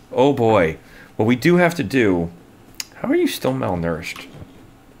that? Oh boy. What we do have to do... How are you still malnourished?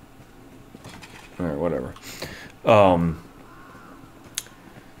 Alright, whatever.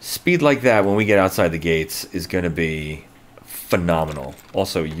 Speed like that when we get outside the gates is going to be phenomenal.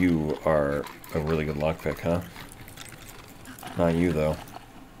 Also, you are a really good lockpick, huh? Not you, though.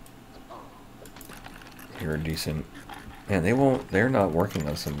 You're a decent... Man, they're not working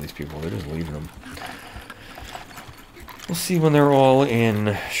on some of these people. They're just leaving them. We'll see when they're all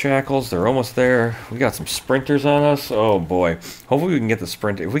in shackles. They're almost there. We got some sprinters on us. Oh, boy. Hopefully we can get the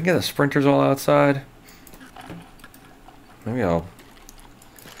sprint... If we can get the sprinters all outside... Maybe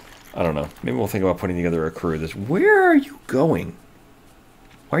I don't know. Maybe we'll think about putting together a crew. Where are you going?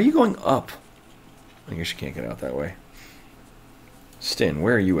 Why are you going up? I guess you can't get out that way. Stin,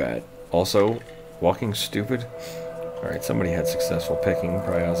 where are you at? Also, walking stupid? Alright, somebody had successful picking.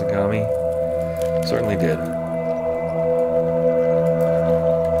 Probably Azegami. Certainly did.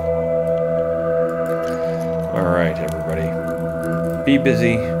 Alright, everybody. Be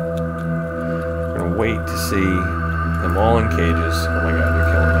busy. We're gonna wait to see them all in cages. Oh my god, you're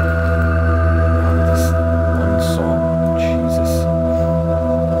killing me. This one song. Jesus.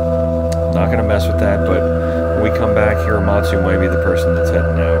 Not gonna mess with that, but when we come back, Hiramatsu might be the person that's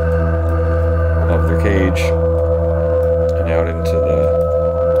heading out of their cage and out into the...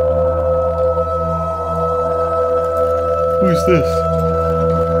 Who's this?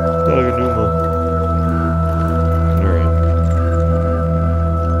 Naganuma. Alright.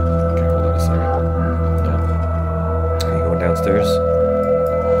 Okay, hold on a second. No. Are you going downstairs?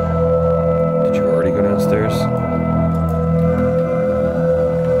 Did you already go downstairs?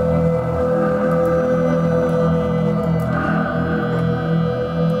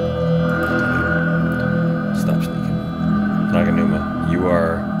 Stop sneaking. Naganuma, you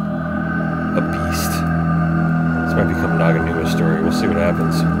are a beast. This might become Naganuma's story. We'll see what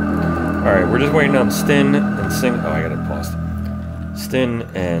happens. Alright, we're just waiting on Stin and Sing... Oh, I got it paused. Stin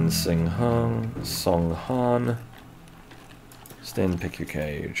and Song Han. Stin, pick your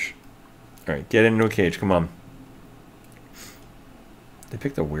cage. Alright, get into a cage, come on. They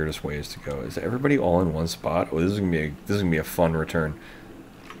picked the weirdest ways to go. Is everybody all in one spot? Oh, this is gonna be a fun return.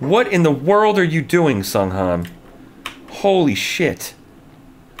 What in the world are you doing, Song Han? Holy shit.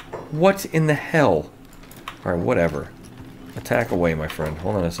 What in the hell? Alright, whatever. Attack away, my friend.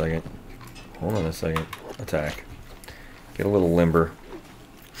 Hold on a second. Hold on a second. Attack. Get a little limber.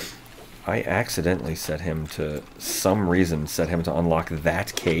 I accidentally set him to... some reason set him to unlock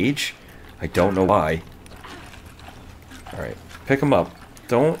that cage. I don't know why. Alright. Pick him up.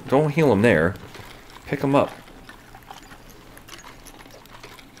 Don't heal him there. Pick him up.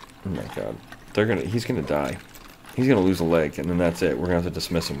 Oh my god. He's gonna die. He's gonna lose a leg, and then that's it. We're gonna have to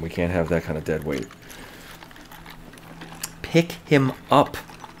dismiss him. We can't have that kind of dead weight. Pick him up.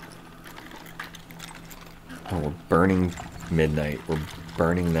 Oh, we're burning midnight. We're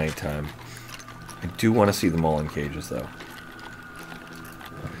burning nighttime. I do want to see them all in cages, though.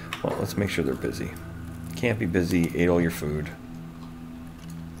 Well, let's make sure they're busy. Can't be busy. Ate all your food.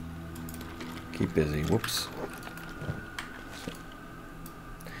 Keep busy. Whoops.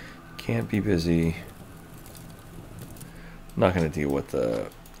 Can't be busy. I'm not going to deal with the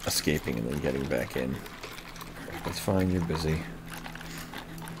escaping and then getting back in. That's fine. You're busy.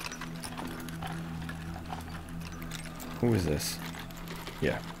 Who is this?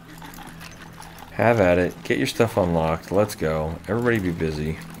 Yeah. Have at it. Get your stuff unlocked. Let's go. Everybody be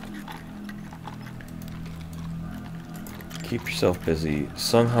busy. Keep yourself busy.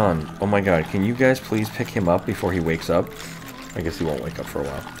 Sung Han. Oh my god. Can you guys please pick him up before he wakes up? I guess he won't wake up for a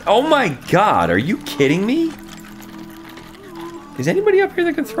while. Oh my god. Are you kidding me? Is anybody up here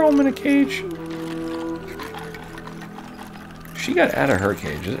that can throw him in a cage? She got out of her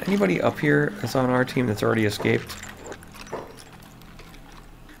cage. Is anybody up here that's on our team that's already escaped?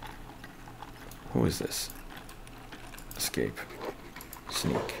 Who is this? Escape.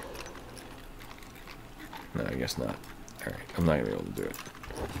 Sneak. No, I guess not. Alright, I'm not going to be able to do it.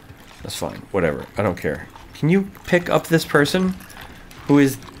 That's fine. Whatever. I don't care. Can you pick up this person who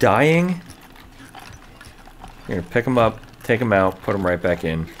is dying? You're going to pick him up, take him out, put him right back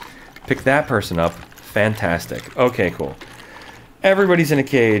in. Pick that person up. Fantastic. Okay, cool. Everybody's in a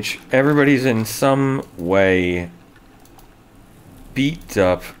cage. Everybody's in some way beat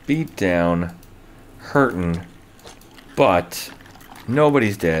up, beat down, hurting, but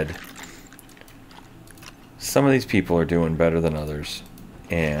nobody's dead. Some of these people are doing better than others,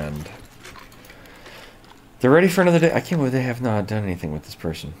 and they're ready for another day. I can't believe they have not done anything with this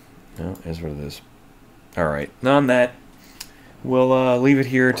person. No, it is what it is. Alright, on that, we'll leave it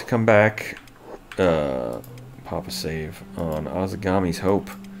here to come back, pop a save on Azegami's Hope,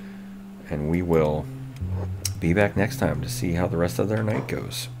 and we will be back next time to see how the rest of their night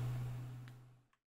goes.